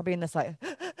 You're probably in this like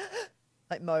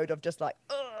mode of just like,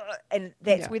 and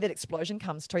that's where that explosion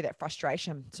comes to, that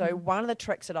frustration. So one of the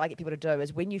tricks that I get people to do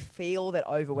is when you feel that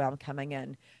overwhelm coming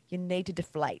in, you need to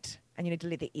deflate and you need to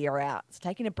let the air out. So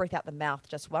taking a breath out the mouth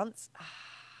just once,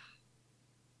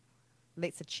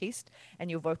 lets the chest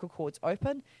and your vocal cords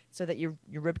open so that your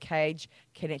rib cage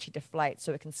can actually deflate,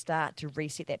 so it can start to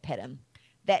reset that pattern.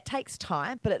 That takes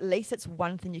time, but at least it's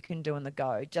one thing you can do in the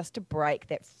go just to break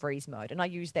that freeze mode. And I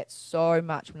used that so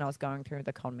much when I was going through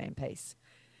the con man piece.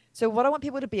 So what I want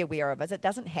people to be aware of is it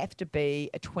doesn't have to be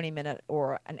a 20-minute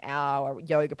or an hour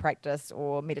yoga practice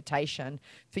or meditation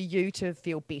for you to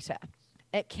feel better.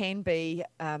 It can be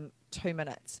 2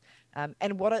 minutes.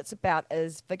 And what it's about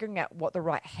is figuring out what the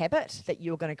right habit that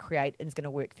you're going to create is going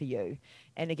to work for you.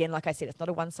 And again, like I said, it's not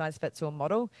a one-size-fits-all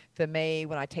model. For me,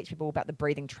 when I teach people about the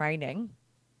breathing training,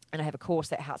 and I have a course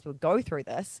that helps people go through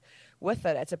this, with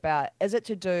it, it's about, is it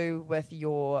to do with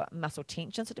your muscle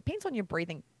tension? So it depends on your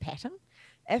breathing pattern.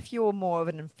 If you're more of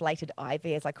an inflated IV,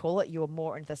 as I call it, you're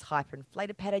more in this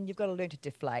hyperinflated pattern, you've got to learn to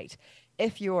deflate.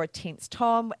 If you're a tense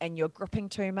Tom and you're gripping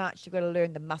too much, you've got to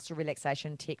learn the muscle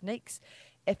relaxation techniques.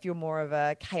 If you're more of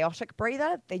a chaotic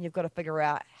breather, then you've got to figure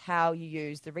out how you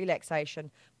use the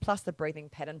relaxation plus the breathing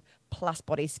pattern plus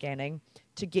body scanning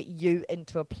to get you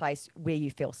into a place where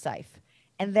you feel safe.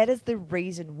 And that is the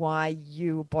reason why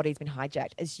your body's been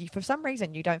hijacked, is you, for some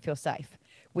reason, you don't feel safe,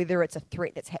 whether it's a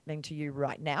threat that's happening to you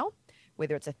right now,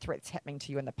 whether it's a threat that's happening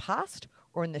to you in the past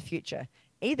or in the future.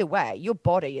 Either way, your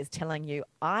body is telling you,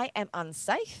 I am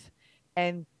unsafe.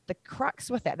 And the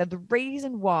crux with that, the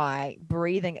reason why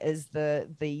breathing is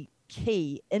the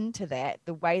key into that,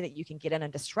 the way that you can get in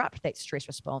and disrupt that stress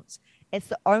response, it's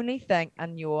the only thing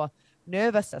in your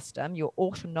nervous system, your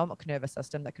autonomic nervous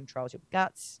system that controls your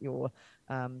guts, your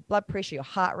blood pressure, your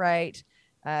heart rate,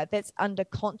 that's under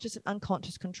conscious and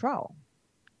unconscious control.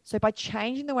 So by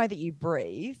changing the way that you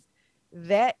breathe,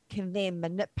 that can then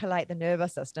manipulate the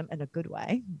nervous system in a good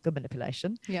way, good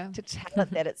manipulation, to tell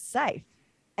it that it's safe.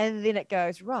 And then it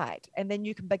goes right. And then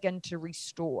you can begin to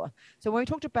restore. So when we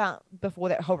talked about before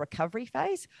that whole recovery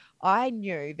phase, I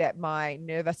knew that my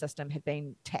nervous system had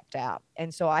been tapped out.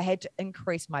 And so I had to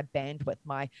increase my bandwidth,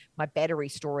 my battery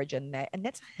storage in that. And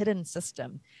that's a hidden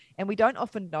system. And we don't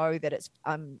often know that it's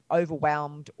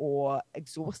overwhelmed or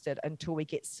exhausted until we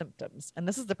get symptoms. And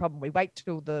this is the problem. We wait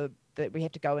till that we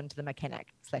have to go into the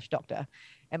mechanic/doctor.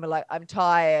 And we're like, I'm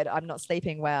tired. I'm not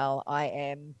sleeping well. I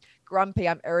am grumpy.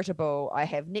 I'm irritable. I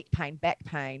have neck pain, back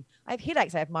pain. I have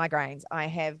headaches. I have migraines. I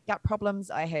have gut problems.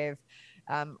 I have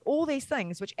all these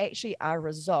things which actually are a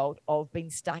result of being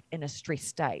stuck in a stress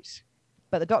state.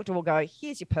 But the doctor will go,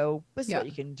 here's your pill. This is what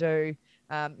you can do.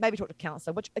 Maybe talk to a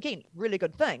counselor, which again, really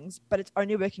good things, but it's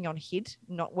only working on head,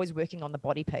 not always working on the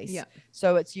body piece.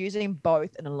 So it's using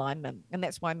both in alignment. And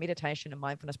that's why meditation and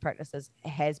mindfulness practices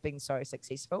has been so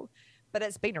successful. But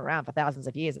it's been around for thousands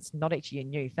of years. It's not actually a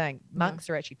new thing. Monks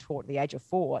are actually taught at the age of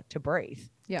 4 to breathe.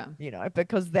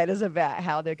 Because that is about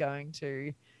how they're going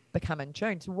to become in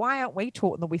tune. So why aren't we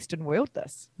taught in the Western world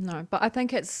this? No, but I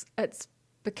think it's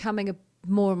becoming a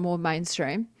more and more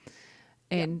mainstream.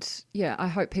 And I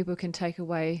hope people can take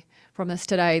away from this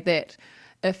today that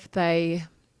if they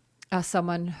are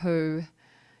someone who,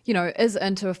 is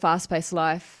into a fast-paced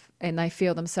life and they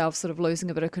feel themselves sort of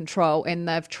losing a bit of control and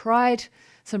they've tried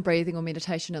some breathing or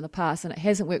meditation in the past and it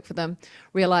hasn't worked for them,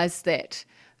 realize that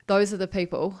those are the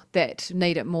people that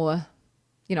need it more.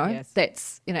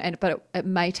 That's, but it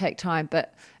may take time,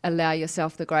 but allow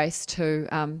yourself the grace to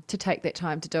take that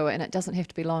time to do it. And it doesn't have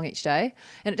to be long each day,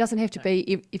 and it doesn't have to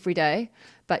be every day,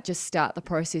 but just start the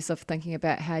process of thinking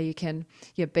about how you can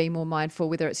be more mindful,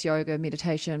 whether it's yoga,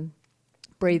 meditation,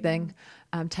 breathing,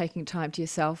 taking time to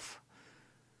yourself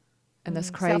in this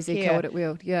crazy chaotic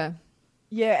world.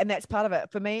 Yeah, and that's part of it.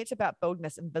 For me, it's about building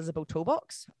this invisible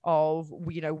toolbox of,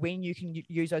 when you can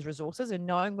use those resources and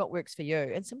knowing what works for you.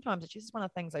 And sometimes it's just one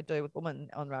of the things I do with women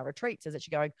on our retreats is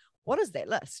actually going, what is that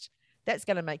list? That's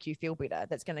going to make you feel better.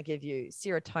 That's going to give you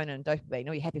serotonin, dopamine,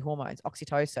 all your happy hormones,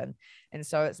 oxytocin. And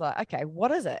so it's like, okay,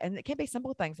 what is it? And it can be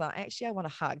simple things like, actually, I want a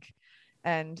hug.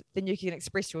 And then you can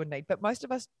express your need. But most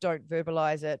of us don't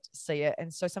verbalize it, see it.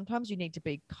 And so sometimes you need to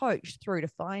be coached through to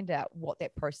find out what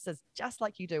that process is, just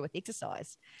like you do with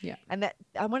exercise. And that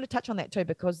I want to touch on that too,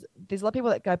 because there's a lot of people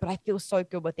that go, but I feel so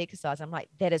good with exercise. I'm like,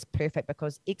 that is perfect,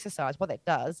 because exercise, what that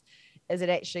does is it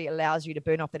actually allows you to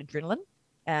burn off that adrenaline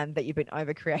that you've been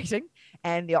over creating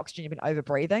and the oxygen you've been over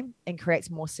breathing, and creates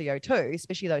more CO2,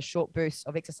 especially those short bursts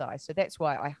of exercise. So that's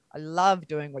why I love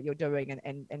doing what you're doing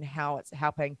and how it's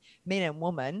helping men and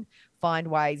women find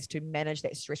ways to manage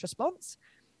that stress response.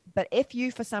 But if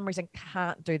you, for some reason,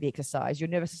 can't do the exercise, your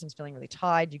nervous system's feeling really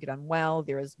tired, you get unwell,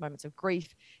 there is moments of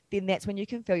grief, then that's when you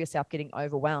can feel yourself getting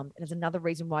overwhelmed. And there's another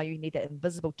reason why you need that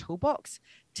invisible toolbox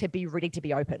to be ready to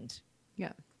be opened.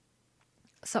 Yeah.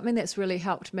 Something that's really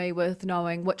helped me with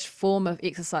knowing which form of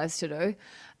exercise to do.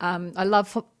 I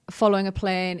love following a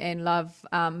plan and love,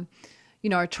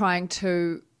 trying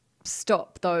to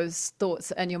stop those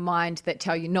thoughts in your mind that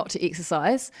tell you not to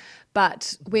exercise.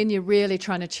 But when you're really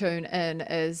trying to tune in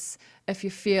is if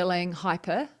you're feeling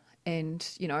hyper and,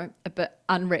 a bit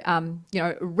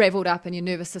reveled up and your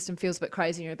nervous system feels a bit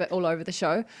crazy and you're a bit all over the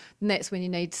show, then that's when you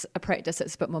need a practice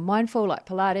that's a bit more mindful, like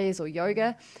Pilates or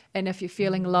yoga. And if you're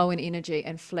feeling low in energy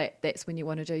and flat, that's when you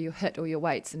want to do your HIIT or your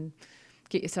weights and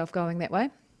get yourself going that way.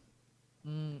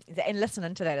 And listen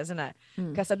into that, isn't it?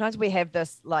 Because sometimes we have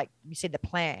this, like you said, the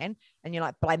plan, and you're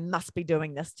like, but I must be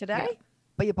doing this today. Yeah.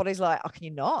 But your body's like, oh, can you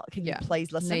not? Can you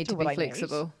please listen to what I need? Need to be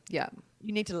flexible. Yeah.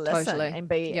 You need to listen and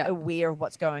be aware of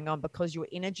what's going on, because your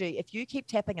energy, if you keep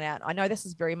tapping it out, I know this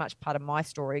is very much part of my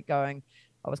story going,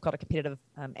 I was quite a competitive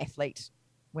athlete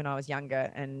when I was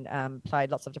younger and played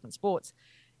lots of different sports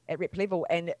at rep level.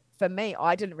 And for me,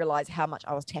 I didn't realize how much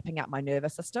I was tapping out my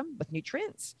nervous system with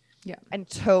nutrients. Yeah.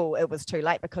 Until it was too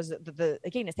late, because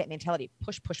again, it's that mentality,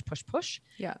 push, push, push, push.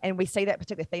 Yeah. And we see that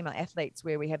particularly female athletes,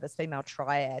 where we have this female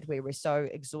triad where we're so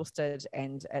exhausted,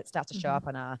 and it starts to show up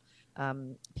in our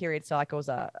period cycles,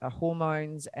 our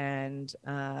hormones, and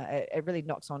it really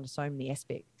knocks on to so many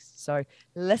aspects. So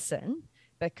listen,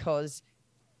 because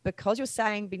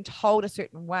you're being told a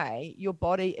certain way, your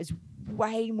body is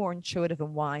way more intuitive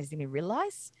and wise than we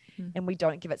realize, and we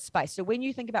don't give it space. So when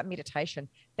you think about meditation,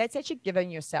 that's actually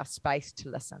giving yourself space to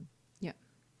listen. Yeah.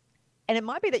 And it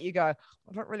might be that you go,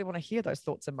 I don't really want to hear those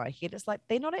thoughts in my head. It's like,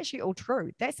 they're not actually all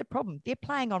true. That's the problem. They're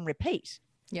playing on repeat.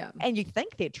 Yeah. And you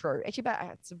think they're true. Actually, but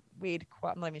it's a weird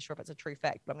quote. I'm not even sure if it's a true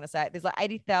fact, but I'm going to say it. There's like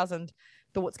 80,000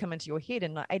 thoughts come into your head,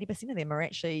 and like 80% of them are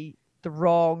actually the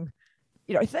wrong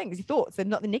things, your thoughts. They're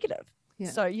not the negative. Yeah.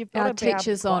 So you've got our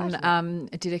teachers on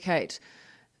Dedicate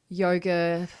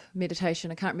yoga,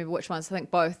 meditation, I can't remember which ones, I think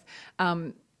both.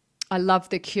 I love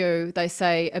the cue. They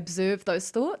say, observe those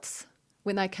thoughts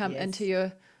when they come into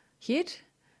your head,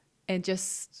 and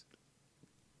just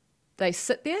they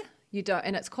sit there. You don't,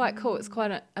 and it's quite cool. It's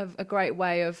quite a great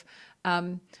way of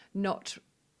not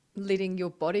letting your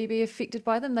body be affected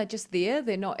by them. They're just there.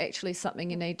 They're not actually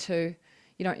something you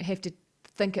don't have to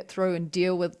think it through and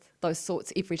deal with those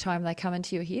thoughts every time they come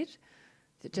into your head.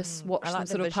 Just watch them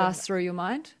sort of pass through your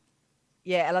mind.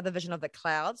 Yeah, I love the vision of the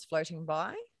clouds floating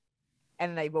by,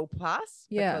 and they will pass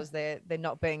because they're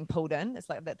not being pulled in. It's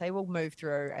like that they will move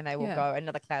through, and they will go.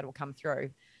 Another cloud will come through.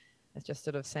 It's just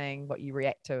sort of seeing what you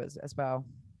react to as well.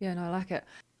 Yeah, no, I like it.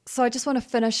 So I just want to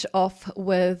finish off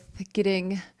with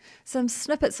getting some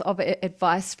snippets of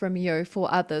advice from you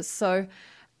for others. So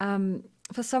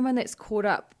for someone that's caught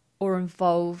up or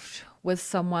involved with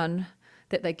someone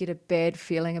that they get a bad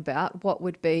feeling about, what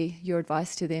would be your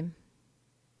advice to them?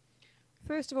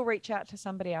 First of all, reach out to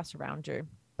somebody else around you.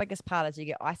 Biggest part is you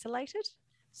get isolated.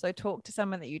 So talk to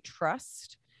someone that you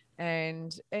trust,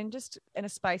 and just in a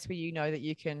space where you know that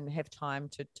you can have time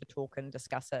to talk and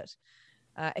discuss it.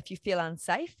 If you feel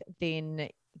unsafe, then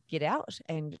get out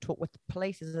and talk with the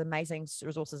police. There's amazing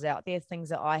resources out there, things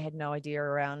that I had no idea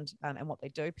around and what they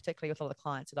do, particularly with a lot of the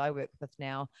clients that I work with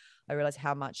now. I realize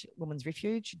how much Women's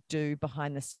Refuge do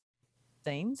behind the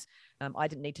scenes. I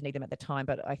didn't need to need them at the time,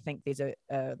 but I think there's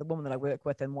the woman that I work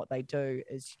with and what they do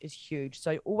is huge.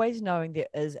 So always knowing there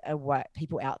is a way,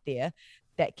 people out there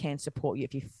that can support you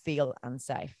if you feel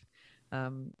unsafe. I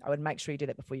would make sure you do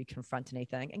that before you confront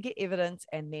anything, and get evidence,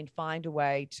 and then find a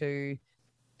way to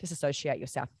disassociate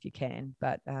yourself if you can.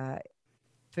 But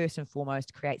first and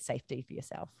foremost, create safety for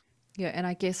yourself. Yeah, and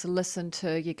I guess listen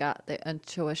to your gut, that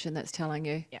intuition that's telling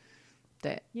you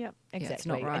that exactly. It's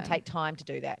not right. And take time to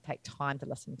do that. Take time to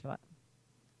listen to it.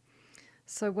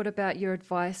 So what about your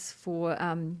advice for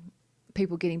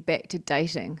people getting back to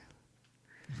dating?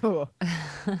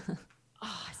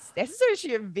 That's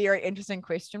actually a very interesting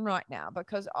question right now,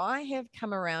 because I have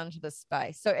come around to this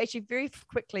space. So actually very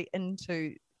quickly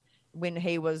into when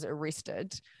he was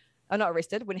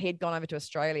when he had gone over to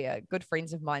Australia, good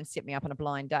friends of mine set me up on a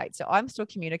blind date. So I'm still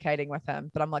communicating with him,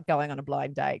 but I'm like going on a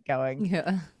blind date going,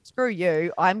 screw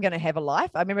you, I'm going to have a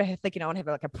life. I remember thinking I want to have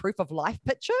like a proof of life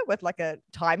picture with like a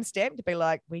timestamp to be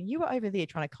like, when you were over there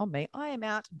trying to con me, I am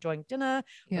out enjoying dinner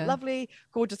with a lovely,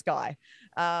 gorgeous guy.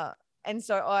 And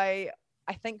so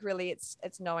I think really it's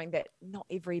knowing that not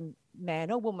every man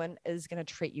or woman is going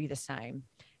to treat you the same.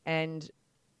 And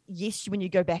yes, when you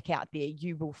go back out there,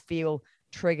 you will feel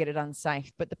triggered and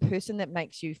unsafe, but the person that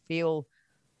makes you feel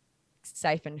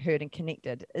safe and heard and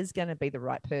connected is going to be the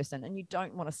right person, and you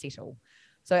don't want to settle.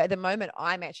 So at the moment,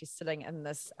 I'm actually sitting in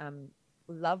this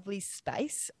lovely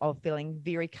space of feeling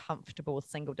very comfortable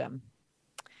with singledom.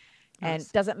 Nice.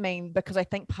 And doesn't mean, because I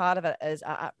think part of it is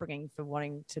our upbringing for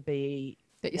wanting to be,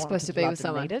 that you're supposed to be with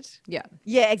someone.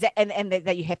 Yeah, exactly. And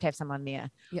that you have to have someone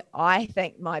there. Yeah. I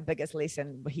think my biggest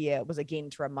lesson here was, again,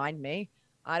 to remind me,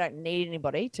 I don't need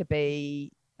anybody to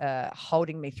be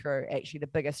holding me through. Actually, the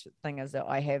biggest thing is that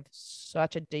I have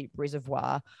such a deep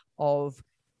reservoir of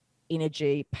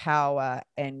energy, power,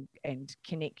 and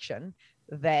connection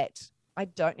that I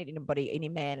don't need anybody, any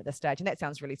man at this stage. And that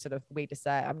sounds really sort of weird to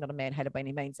say. I'm not a man hater by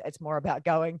any means. It's more about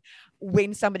going,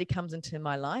 when somebody comes into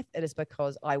my life, it is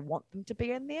because I want them to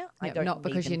be in there. I don't not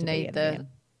because you need the,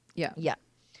 yeah.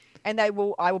 And I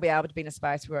will be able to be in a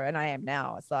space where, and I am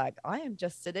now, it's like, I am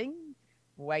just sitting,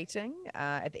 waiting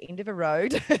at the end of a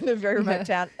road in a very remote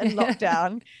town in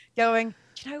lockdown, going,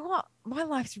 do you know what? My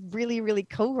life's really, really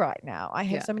cool right now. I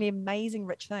have so many amazing,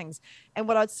 rich things. And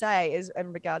what I'd say is,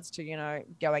 in regards to,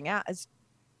 going out, is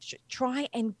try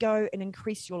and go and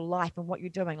increase your life and what you're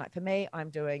doing. Like for me, I'm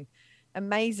doing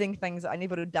amazing things that I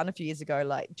never would have done a few years ago,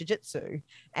 like jiu-jitsu.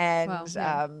 And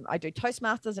I do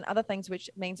Toastmasters and other things, which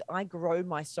means I grow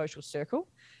my social circle.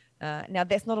 Now,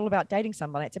 that's not all about dating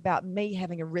someone. It's about me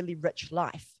having a really rich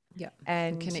life. Yeah.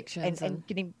 And connections and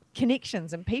getting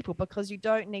connections and people, because you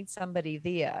don't need somebody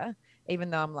there, even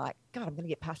though I'm like, God, I'm going to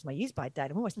get past my use by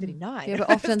date. I'm almost 39. Yeah, but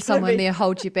often someone there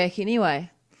holds you back anyway.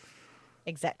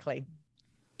 Exactly.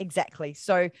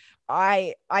 So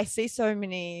I see so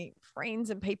many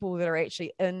friends and people that are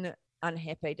actually in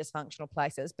unhappy, dysfunctional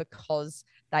places because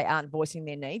they aren't voicing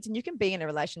their needs. And you can be in a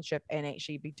relationship and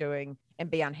actually be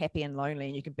unhappy and lonely,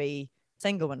 and you can be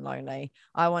single and lonely.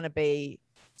 I want to be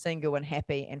single and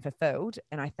happy and fulfilled.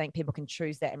 And I think people can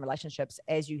choose that in relationships,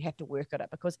 as you have to work at it,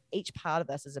 because each part of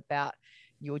this is about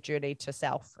your journey to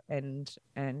self and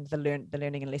the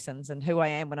learning and lessons. And who I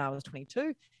am when I was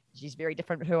 22 is very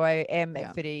different from who I am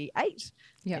at 38.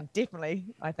 Yeah. And definitely,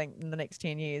 I think in the next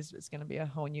 10 years, it's going to be a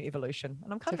whole new evolution.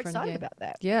 And I'm kind of excited about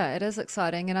that. Yeah, it is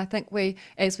exciting. And I think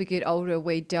as we get older,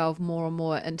 we delve more and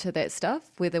more into that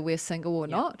stuff, whether we're single or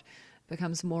not,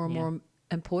 becomes more and more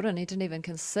important. I didn't even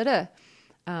consider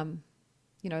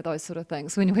those sort of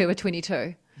things when we were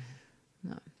 22.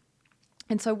 No.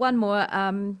 And so one more,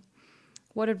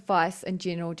 what advice in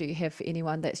general do you have for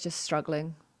anyone that's just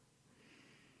struggling?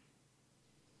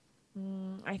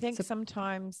 I think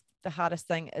sometimes the hardest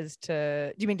thing is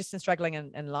do you mean just in struggling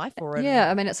in life or in... Yeah,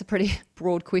 I mean, it's a pretty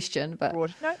broad question, but...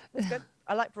 Broad. No, that's good.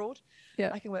 I like broad.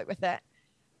 Yeah. I can work with that.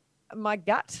 My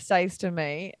gut says to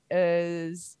me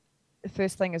is the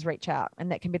first thing is reach out, and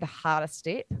that can be the hardest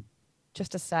step,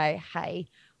 just to say, hey,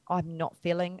 I'm not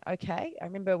feeling okay. I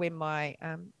remember when my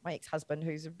ex-husband,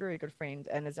 who's a very good friend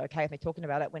and is okay with me talking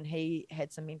about it, when he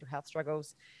had some mental health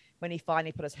struggles, when he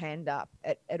finally put his hand up,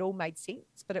 it all made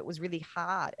sense, but it was really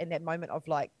hard in that moment of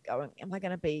like going, am I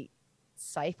going to be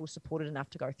safe or supported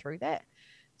enough to go through that?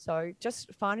 So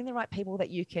just finding the right people that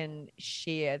you can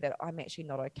share that I'm actually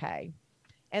not okay.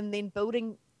 And then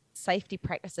building safety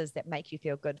practices that make you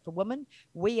feel good. For women,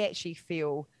 we actually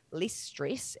feel less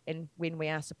stress and when we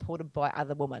are supported by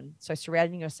other women. So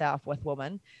surrounding yourself with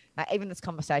women, even this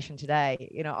conversation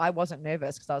today, I wasn't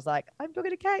nervous because I was like, I'm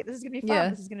talking to Kate. This is going to be fun.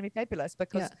 This is going to be fabulous.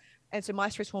 And so my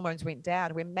stress hormones went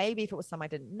down, where maybe if it was someone I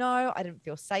didn't know, I didn't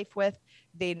feel safe with,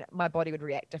 then my body would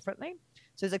react differently.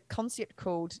 So there's a concept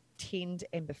called tend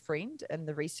and befriend in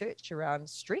the research around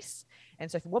stress. And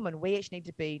so for women, we actually need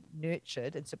to be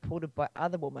nurtured and supported by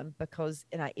other women, because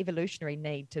in our evolutionary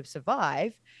need to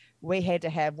survive, we had to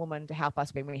have women to help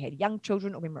us when we had young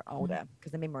children or when we were older,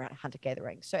 because the men were out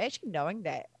hunter-gathering. So actually knowing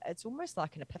that, it's almost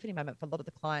like an epiphany moment for a lot of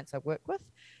the clients I work with.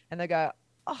 And they go,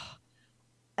 oh,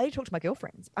 I need to talk to my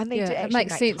girlfriends. I need to actually it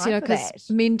makes sense, because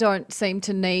men don't seem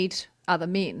to need other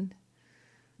men.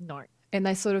 No. And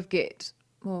they sort of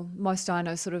most I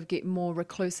know sort of get more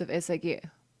reclusive as they get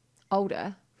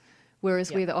older,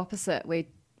 whereas we're the opposite. We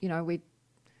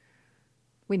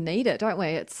need it, don't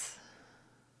we?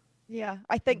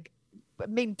 I think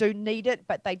men do need it,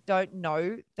 but they don't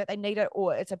know that they need it,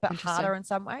 or it's a bit harder in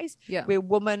some ways. Yeah. We're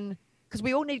women, because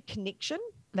we all need connection.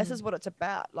 This is what it's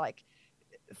about. Like,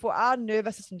 for our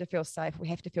nervous system to feel safe, we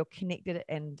have to feel connected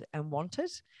and wanted.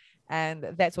 And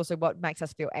that's also what makes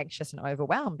us feel anxious and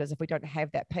overwhelmed, is if we don't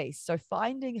have that piece. So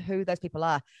finding who those people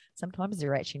are, sometimes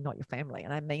they're actually not your family.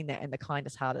 And I mean that in the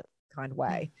kindest hearted kind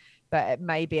way. But it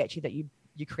may be actually that you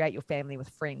create your family with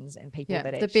friends and people that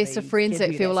actually... the best of friends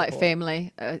that feel like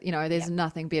family. There's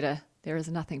nothing better. There is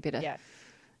nothing better. Yeah.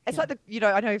 It's like I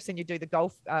know I've seen you do the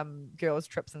golf girls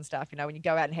trips and stuff, when you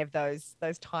go out and have those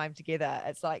time together,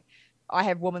 it's like I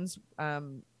have women's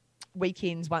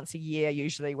weekends once a year,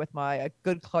 usually with a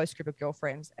good close group of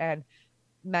girlfriends, and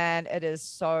man, it is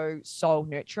so soul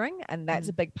nurturing, and that's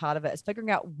a big part of it, is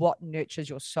figuring out what nurtures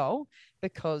your soul,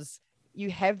 because you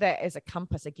have that as a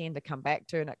compass again to come back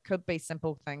to. And it could be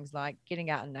simple things like getting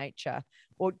out in nature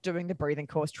or doing the breathing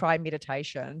course, try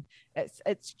meditation.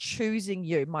 It's choosing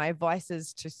you. My advice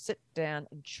is to sit down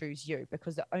and choose you,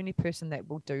 because the only person that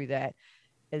will do that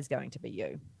is going to be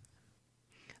you.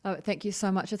 Oh, thank you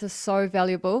so much. This is so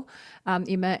valuable,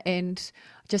 Emma, and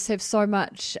just have so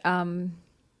much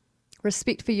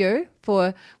respect for you,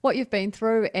 for what you've been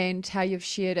through and how you've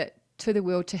shared it to the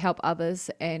world to help others,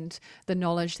 and the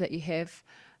knowledge that you have.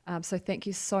 So thank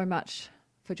you so much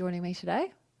for joining me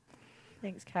today.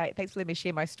 Thanks, Kate. Thanks for letting me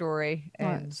share my story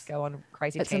and go on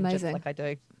crazy tangents like I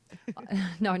do.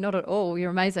 No, not at all. You're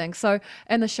amazing. So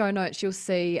in the show notes, you'll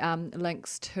see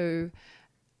links to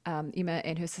Emma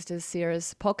and her sister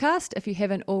Sarah's podcast. If you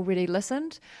haven't already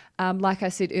listened, like I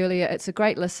said earlier, it's a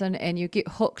great listen, and you get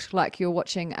hooked like you're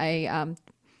watching a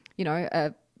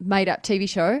made-up TV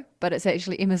show, but it's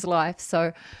actually Emma's life.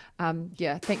 So,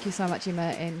 thank you so much,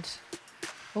 Emma, and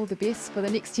all the best for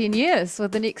the next 10 years, or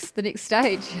the next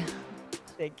stage.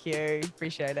 Thank you.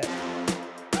 Appreciate it.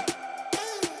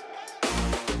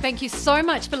 Thank you so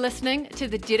much for listening to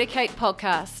the Dedicate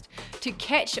podcast. To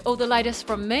catch all the latest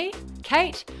from me,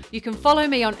 Kate, you can follow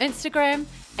me on Instagram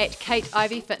at Kate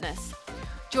Ivy Fitness.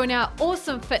 Join our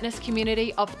awesome fitness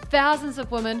community of thousands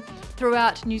of women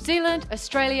throughout New Zealand,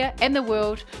 Australia, and the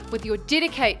world with your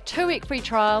Dedicate 2-week free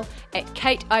trial at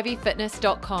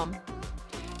kateivyfitness.com.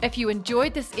 If you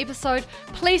enjoyed this episode,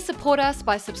 please support us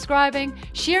by subscribing,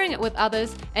 sharing it with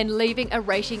others, and leaving a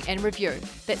rating and review.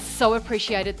 That's so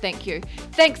appreciated. Thank you.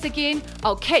 Thanks again.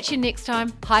 I'll catch you next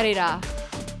time. Haere rā.